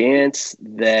chance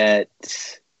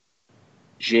that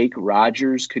Jake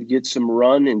Rogers could get some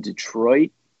run in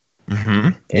Detroit. Mm-hmm.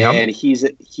 Yep. And he's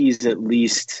at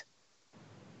least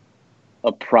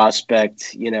a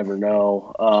prospect. You never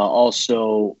know.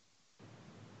 Also,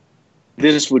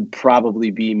 this would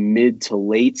probably be mid to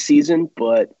late season,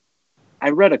 but I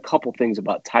read a couple things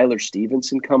about Tyler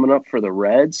Stevenson coming up for the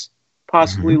Reds,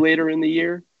 possibly later in the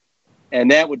year. And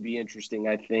that would be interesting,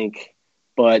 I think.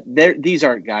 But these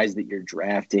aren't guys that you're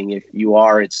drafting. If you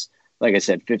are, it's, like I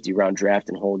said, 50-round draft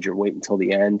and hold. You're waiting until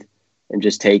the end and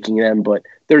just taking them. But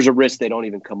there's a risk they don't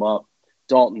even come up.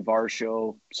 Dalton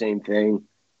Varsho, same thing.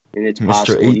 And it's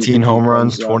Mr. 18 home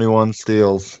runs, 21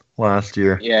 steals last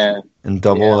year. Yeah. In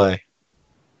Double-A.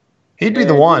 He'd be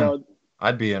the one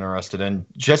I'd be interested in,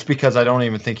 just because I don't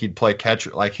even think he'd play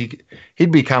catcher. Like he'd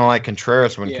be kind of like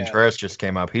Contreras when Contreras just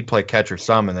came up. He'd play catcher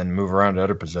some and then move around to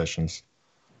other positions.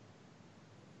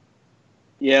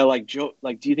 Yeah, like do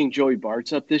you think Joey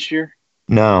Bart's up this year?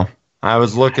 No, I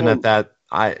was looking at that.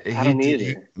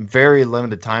 He very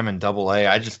limited time in Double-A.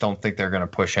 I just don't think they're going to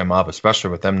push him up,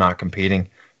 especially with them not competing.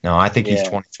 No, I think he's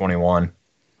 2021.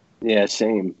 Yeah,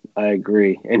 same. I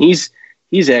agree, and he's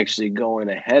actually going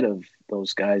ahead of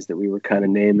those guys that we were kind of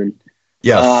naming.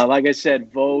 Yes. Like I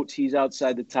said, Vogt, he's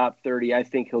outside the top 30. I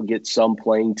think he'll get some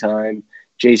playing time.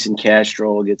 Jason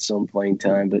Castro will get some playing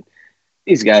time, but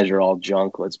these guys are all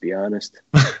junk, let's be honest.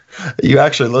 You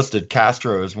actually listed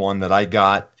Castro as one that I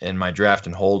got in my draft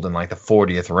and hold in like the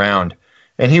 40th round.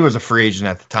 And he was a free agent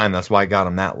at the time. That's why I got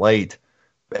him that late.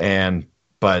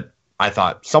 But I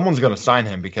thought someone's going to sign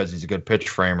him because he's a good pitch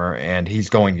framer and he's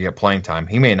going to get playing time.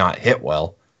 He may not hit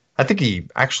well. I think he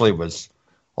actually was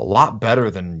a lot better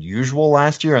than usual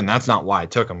last year, and that's not why I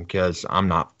took him, because I'm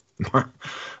not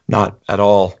at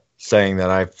all saying that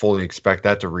I fully expect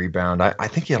that to rebound. I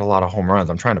think he had a lot of home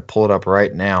runs. I'm trying to pull it up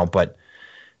right now, but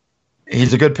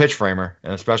he's a good pitch framer,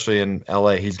 and especially in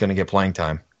LA, he's going to get playing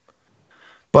time.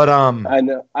 But I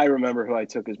know. I remember who I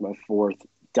took as my fourth,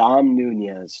 Dom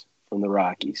Nunez from the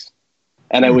Rockies.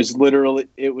 And it was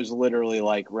literally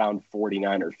like round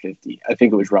 49 or 50. I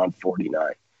think it was round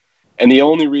 49. And the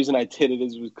only reason I did it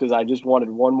was because I just wanted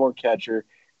one more catcher.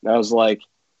 And I was like,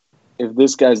 if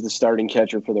this guy's the starting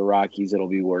catcher for the Rockies, it'll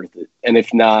be worth it. And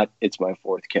if not, it's my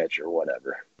fourth catcher,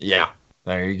 whatever. Yeah,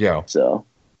 there you go. So,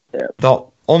 yeah. The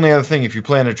only other thing, if you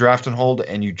plan a draft and hold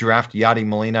and you draft Yadi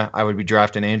Molina, I would be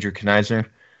drafting Andrew Kneisner.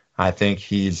 I think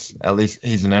he's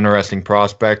an interesting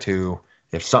prospect who,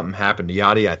 if something happened to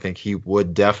Yadi, I think he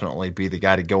would definitely be the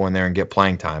guy to go in there and get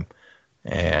playing time.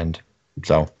 And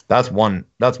so that's one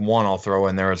I'll throw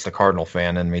in there as the Cardinal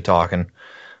fan in me talking.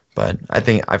 But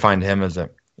I find him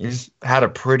he's had a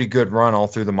pretty good run all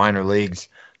through the minor leagues,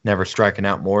 never striking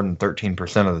out more than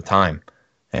 13% of the time.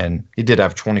 And he did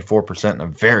have 24% in a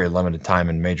very limited time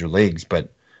in major leagues,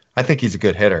 but I think he's a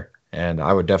good hitter, and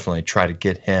I would definitely try to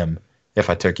get him if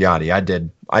I took Yadi.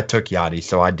 I took Yadi,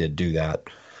 so I did do that.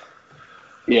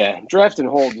 Yeah, draft and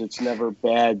hold, it's never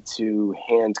bad to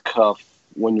handcuff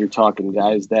when you're talking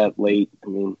guys that late. I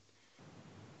mean,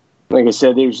 like I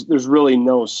said, there's really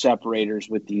no separators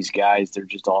with these guys. They're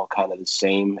just all kind of the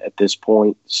same at this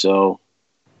point. So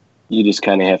you just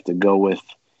kind of have to go with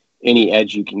any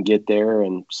edge you can get there.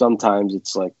 And sometimes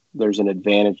it's like there's an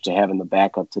advantage to having the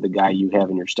backup to the guy you have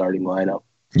in your starting lineup.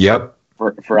 Yep.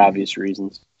 For obvious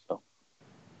reasons. So.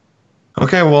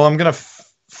 Okay, well, I'm going to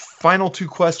final two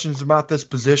questions about this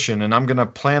position, and I'm going to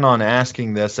plan on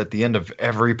asking this at the end of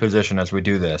every position as we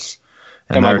do this.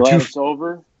 And am I glad it's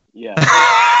over? Yeah.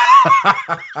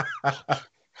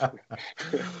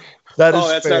 That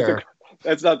is fair.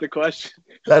 That's not the question.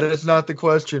 That is not the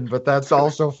question, but that's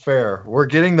also fair. We're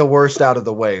getting the worst out of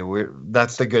the way.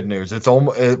 That's the good news. It's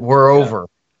almost we're over,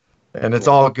 and it's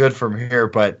all good from here.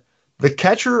 But the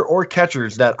catcher or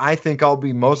catchers that I think I'll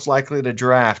be most likely to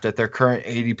draft at their current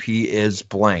ADP is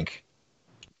blank.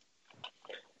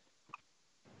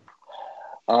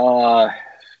 I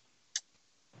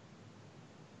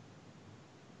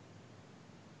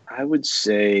would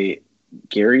say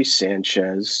Gary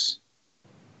Sanchez,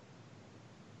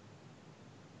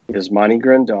 Yasmani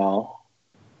Grandal,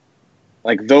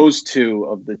 like those two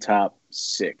of the top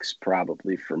 6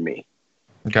 probably for me.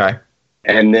 Okay.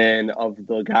 And then of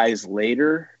the guys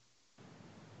later,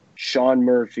 Sean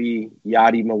Murphy,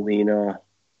 Yadi Molina,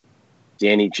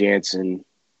 Danny Jansen.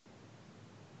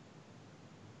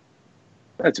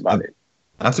 That's about it.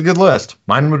 That's a good list.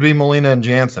 Mine would be Molina and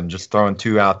Jansen, just throwing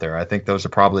 2 out there. I think those are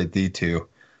probably the 2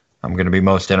 I'm going to be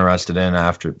most interested in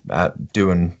after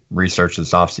doing research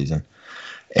this offseason.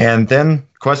 And then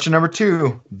question number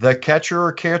 2, the catcher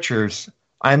or catchers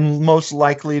I'm least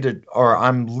likely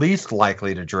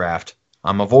to draft,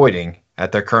 I'm avoiding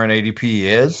at their current ADP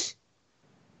is?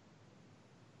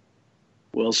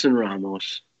 Wilson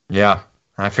Ramos. Yeah,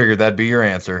 I figured that'd be your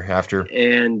answer after.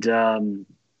 And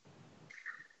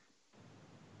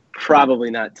probably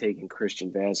not taking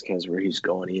Christian Vasquez where he's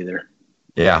going either.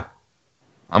 Yeah,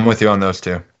 I'm with you on those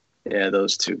 2. Yeah,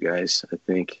 those 2 guys, I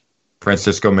think.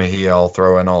 Francisco Mejia, I'll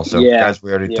throw in also. Yeah, guys we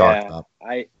already talked about.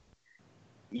 I'm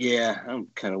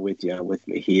kind of with you with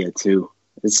Mejia too.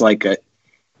 It's like a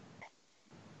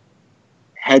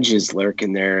Hedges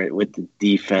lurking there with the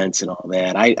defense and all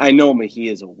that. I know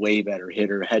Mejia is a way better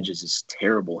hitter. Hedges is a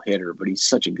terrible hitter, but he's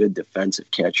such a good defensive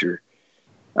catcher.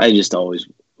 I just always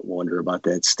wonder about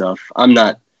that stuff. I'm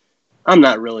not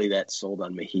really that sold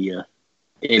on Mejia.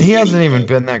 He hasn't even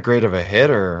been that great of a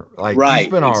hitter. Like right,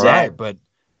 he's been all right, but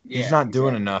yeah, he's not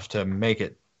doing enough to make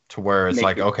it to where it's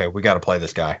okay, we got to play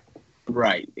this guy.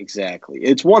 Right, exactly.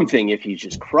 It's one thing if he's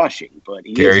just crushing, but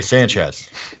Gary Sanchez.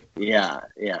 Yeah.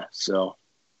 So,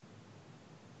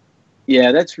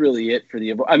 yeah, that's really it for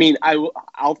the. I mean,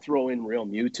 I'll throw in Real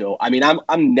Muto. I mean, I'm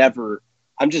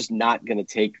just not going to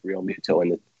take Real Muto in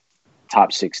the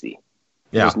top 60.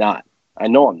 Yeah, just not. I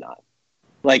know I'm not.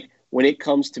 Like when it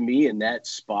comes to me in that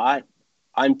spot,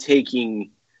 I'm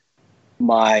taking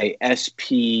my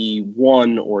SP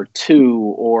 1 or 2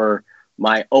 or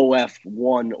my OF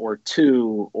 1 or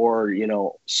 2 or,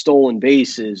 stolen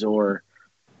bases or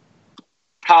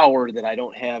power that I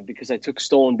don't have because I took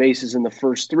stolen bases in the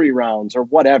first 3 rounds or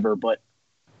whatever. But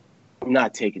I'm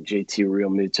not taking JT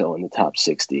Real Muto in the top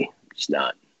 60. Just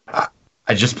not. I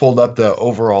just pulled up the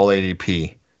overall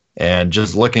ADP and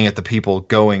just looking at the people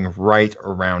going right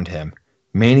around him.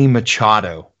 Manny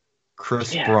Machado,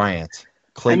 Chris Bryant,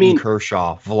 Clayton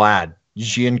Kershaw, Vlad,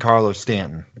 Giancarlo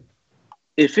Stanton.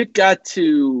 If it got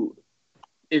to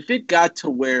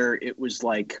where it was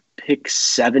like pick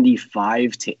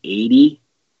 75 to 80,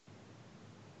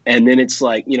 and then it's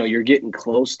like, you're getting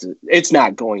close to, it's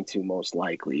not going to most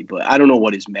likely, but I don't know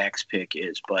what his max pick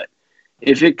is, but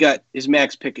if it got, his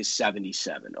max pick is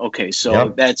 77. Okay.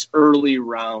 So that's early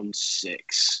round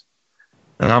 6.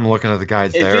 And I'm looking at the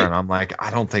guys there and I'm like, I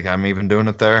don't think I'm even doing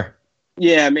it there.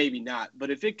 Yeah, maybe not.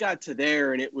 But if it got to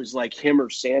there and it was like him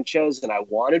or Sanchez and I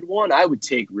wanted one, I would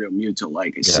take Real Muto,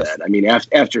 like I said. I mean,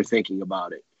 after thinking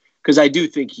about it. Because I do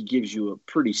think he gives you a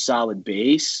pretty solid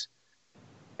base.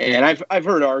 And I've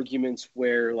heard arguments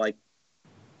where, like,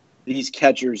 these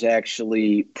catchers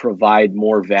actually provide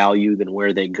more value than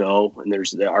where they go. And there's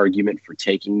the argument for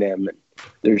taking them. And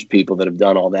there's people that have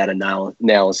done all that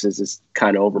analysis. It's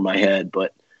kind of over my head.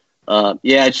 But,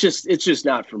 it's just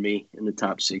not for me in the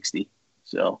top 60.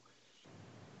 So,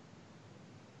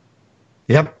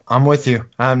 yep, I'm with you.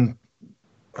 I'm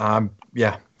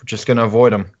just gonna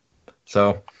avoid them.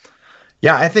 So,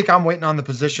 yeah, I think I'm waiting on the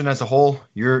position as a whole.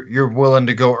 You're willing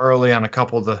to go early on a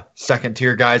couple of the second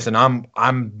tier guys, and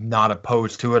I'm not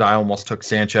opposed to it. I almost took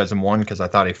Sanchez in one because I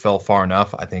thought he fell far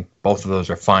enough. I think both of those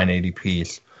are fine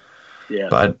ADPs. Yeah,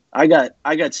 but I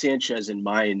got Sanchez in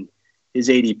mine. His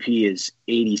ADP is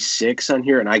 86 on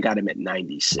here, and I got him at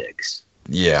 96.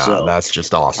 Yeah, so, that's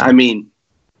just awesome. I mean,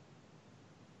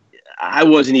 I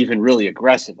wasn't even really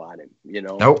aggressive on him,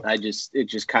 Nope. It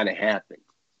just kind of happened.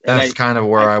 That's kind of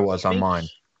where I was on mine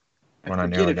when I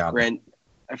nearly got him.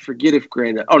 I forget if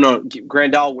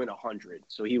Grandal went 100,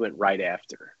 so he went right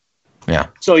after. Yeah.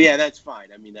 So yeah, that's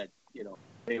fine. I mean, that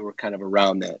they were kind of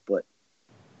around that, but.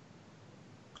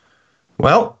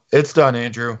 Well, it's done,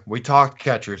 Andrew. We talked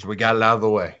catchers. We got it out of the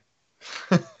way.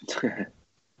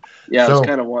 Yeah, I was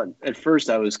kind of at first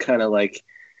I was kind of like,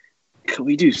 could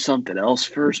we do something else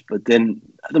first? But then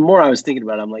the more I was thinking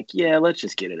about it, I'm like, yeah, let's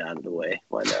just get it out of the way.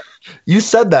 Why not? You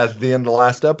said that at the end of the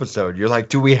last episode. You're like,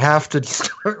 do we have to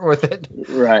start with it?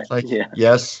 Right. It's like, Yeah.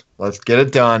 yes, let's get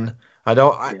it done. I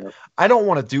don't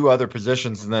want to do other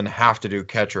positions and then have to do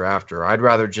catcher after. I'd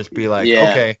rather just be like,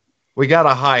 okay, we got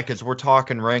a high because we're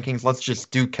talking rankings. Let's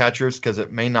just do catchers because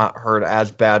it may not hurt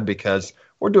as bad because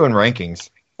we're doing rankings.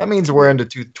 That means we're into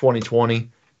 2020.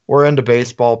 We're into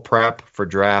baseball prep for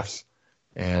drafts.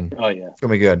 And it's going to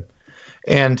be good.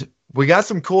 And we got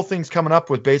some cool things coming up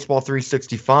with Baseball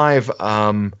 365.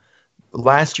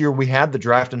 Last year, we had the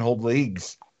draft and hold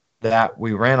leagues that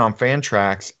we ran on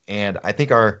Fantrax. And I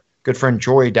think our good friend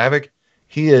Joey Davik,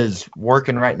 he is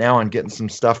working right now on getting some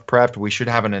stuff prepped. We should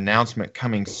have an announcement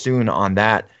coming soon on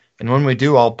that. And when we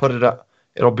do, I'll put it up.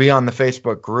 It'll be on the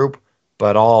Facebook group,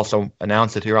 but I'll also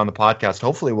announce it here on the podcast.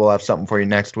 Hopefully, we'll have something for you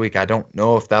next week. I don't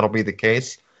know if that'll be the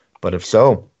case, but if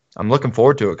so, I'm looking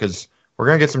forward to it because we're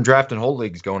going to get some draft and hold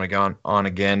leagues going on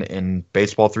again in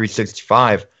Baseball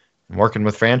 365 and working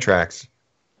with Fantrax.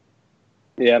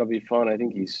 Yeah, it'll be fun. I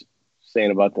think he's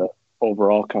saying about the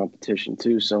overall competition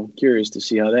too, so I'm curious to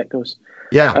see how that goes.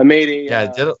 Yeah. I made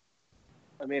a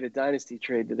dynasty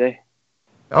trade today.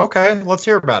 Okay, let's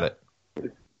hear about it.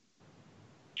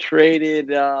 Traded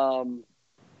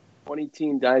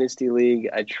 20-team dynasty league.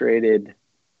 I traded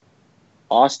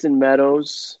Austin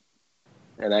Meadows,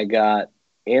 and I got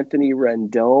Anthony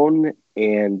Rendon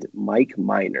and Mike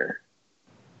Minor.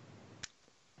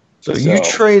 So you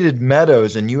traded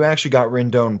Meadows, and you actually got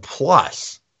Rendon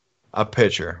plus a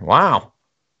pitcher. Wow.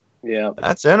 Yeah.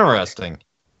 That's interesting.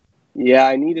 Yeah,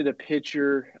 I needed a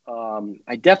pitcher.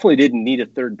 I definitely didn't need a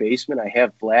third baseman. I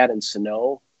have Vlad and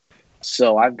Sano,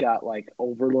 so I've got like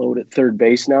overload at third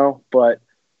base now. But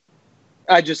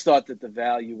I just thought that the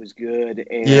value was good,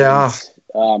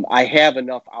 and I have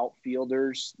enough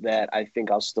outfielders that I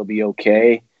think I'll still be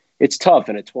okay. It's tough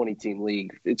in a 20-team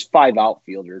league. It's 5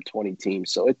 outfielder, 20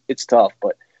 teams, so it's tough.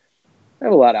 But I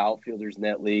have a lot of outfielders in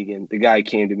that league, and the guy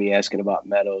came to me asking about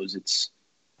Meadows. It's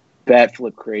Bat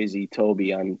Flip Crazy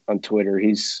Toby on Twitter.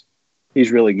 He's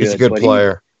really good. He's a good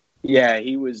player.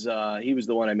 He was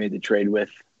the one I made the trade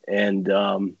with, and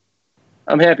I'm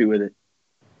happy with it.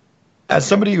 As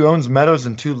somebody who owns Meadows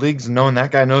in 2 leagues and knowing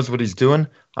that guy knows what he's doing,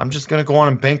 I'm just going to go on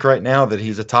and bank right now that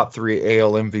he's a top 3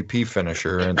 AL MVP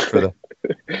finisher and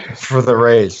for the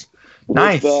Rays.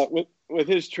 Nice. With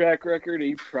his track record,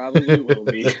 he probably will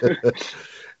be.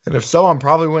 And if so, I'm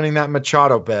probably winning that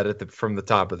Machado bet from the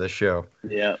top of the show.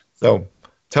 Yeah. So,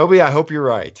 Toby, I hope you're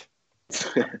right.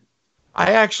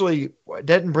 I actually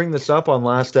didn't bring this up on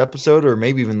last episode, or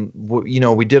maybe even,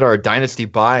 we did our dynasty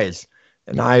buys.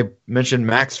 And I mentioned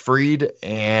Max Fried,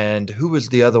 and who was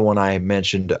the other one I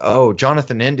mentioned? Oh,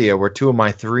 Jonathan India were 2 of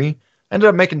my 3. I ended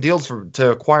up making deals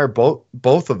to acquire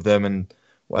both of them in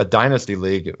a dynasty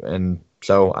league, and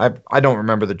so I don't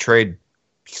remember the trade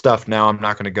stuff now. I'm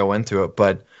not going to go into it,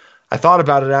 but I thought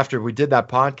about it after we did that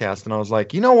podcast, and I was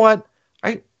like, you know what?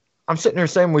 I'm sitting here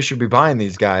saying we should be buying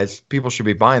these guys. People should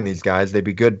be buying these guys. They'd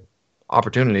be good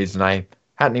opportunities, and I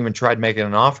hadn't even tried making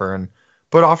an offer, and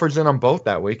put offers in on both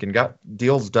that week and got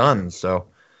deals done. So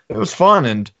it was fun.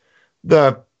 And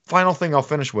the final thing I'll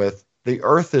finish with, the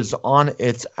earth is on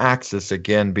its axis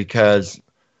again because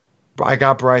I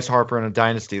got Bryce Harper in a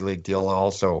dynasty league deal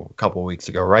also a couple weeks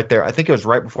ago, right there. I think it was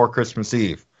right before Christmas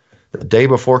Eve, the day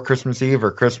before Christmas Eve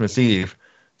or Christmas Eve.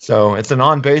 So it's an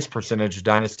on-base percentage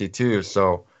dynasty too.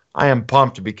 So I am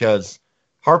pumped because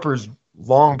Harper's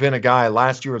long been a guy.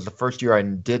 Last year was the first year I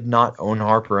did not own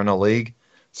Harper in a league.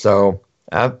 So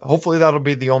hopefully that'll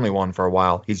be the only one for a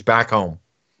while. He's back home.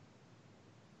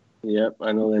 Yep,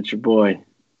 I know that's your boy.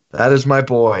 That is my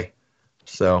boy.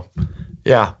 So,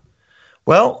 yeah.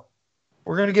 Well,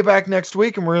 we're going to get back next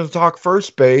week, and we're going to talk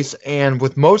first base. And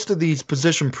with most of these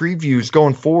position previews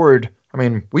going forward, I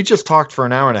mean, we just talked for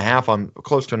an hour and a half,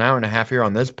 close to an hour and a half here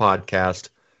on this podcast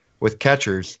with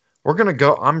catchers. We're going to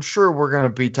go, I'm sure we're going to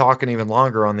be talking even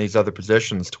longer on these other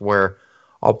positions to where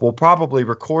we'll probably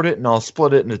record it and I'll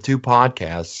split it into 2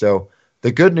 podcasts. So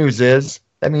the good news is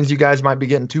that means you guys might be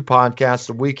getting 2 podcasts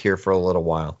a week here for a little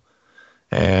while.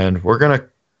 And we're going to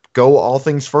go all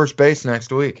things first base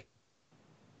next week.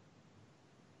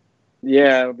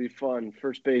 Yeah, it'll be fun.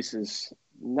 First base is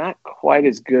not quite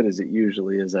as good as it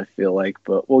usually is, I feel like,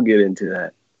 but we'll get into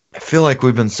that. I feel like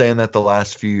we've been saying that the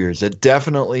last few years. It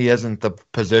definitely isn't the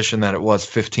position that it was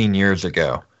 15 years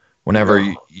ago. Whenever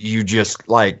you just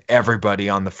like everybody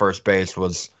on the first base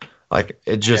was like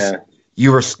it just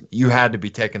you had to be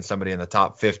taking somebody in the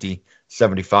top 50,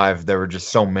 75. There were just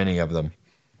so many of them.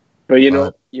 But you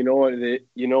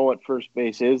know what first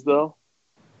base is though?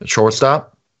 The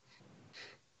shortstop?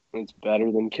 It's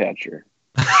better than catcher.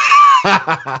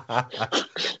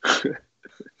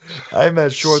 I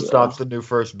meant shortstop's the new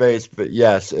first base, but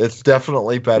yes, it's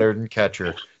definitely better than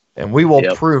catcher. And we will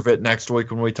prove it next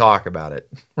week when we talk about it.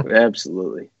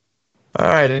 Absolutely. All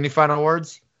right. Any final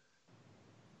words?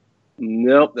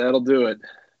 Nope, that'll do it.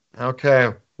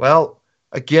 Okay. Well,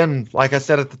 again, like I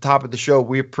said at the top of the show,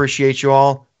 we appreciate you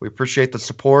all. We appreciate the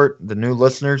support, the new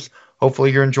listeners.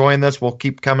 Hopefully you're enjoying this. We'll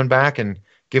keep coming back and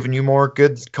giving you more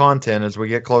good content as we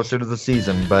get closer to the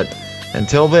season. But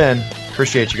until then,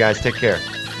 appreciate you guys. Take care.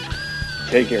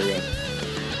 Take care, guys.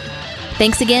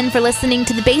 Thanks again for listening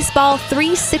to the Baseball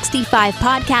 365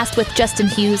 podcast with Justin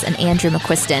Hughes and Andrew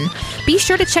McQuiston. Be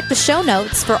sure to check the show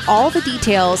notes for all the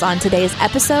details on today's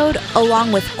episode,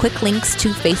 along with quick links to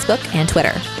Facebook and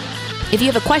Twitter. If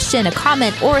you have a question, a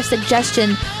comment, or a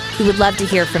suggestion, we would love to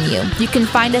hear from you. You can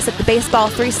find us at the Baseball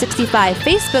 365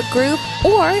 Facebook group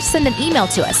or send an email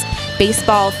to us,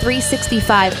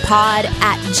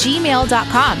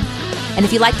 baseball365pod@gmail.com. And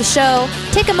if you like the show,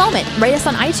 take a moment, rate us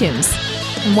on iTunes.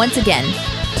 And once again,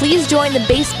 please join the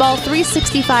Baseball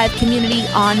 365 community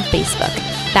on Facebook.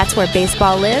 That's where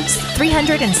baseball lives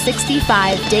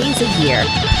 365 days a year.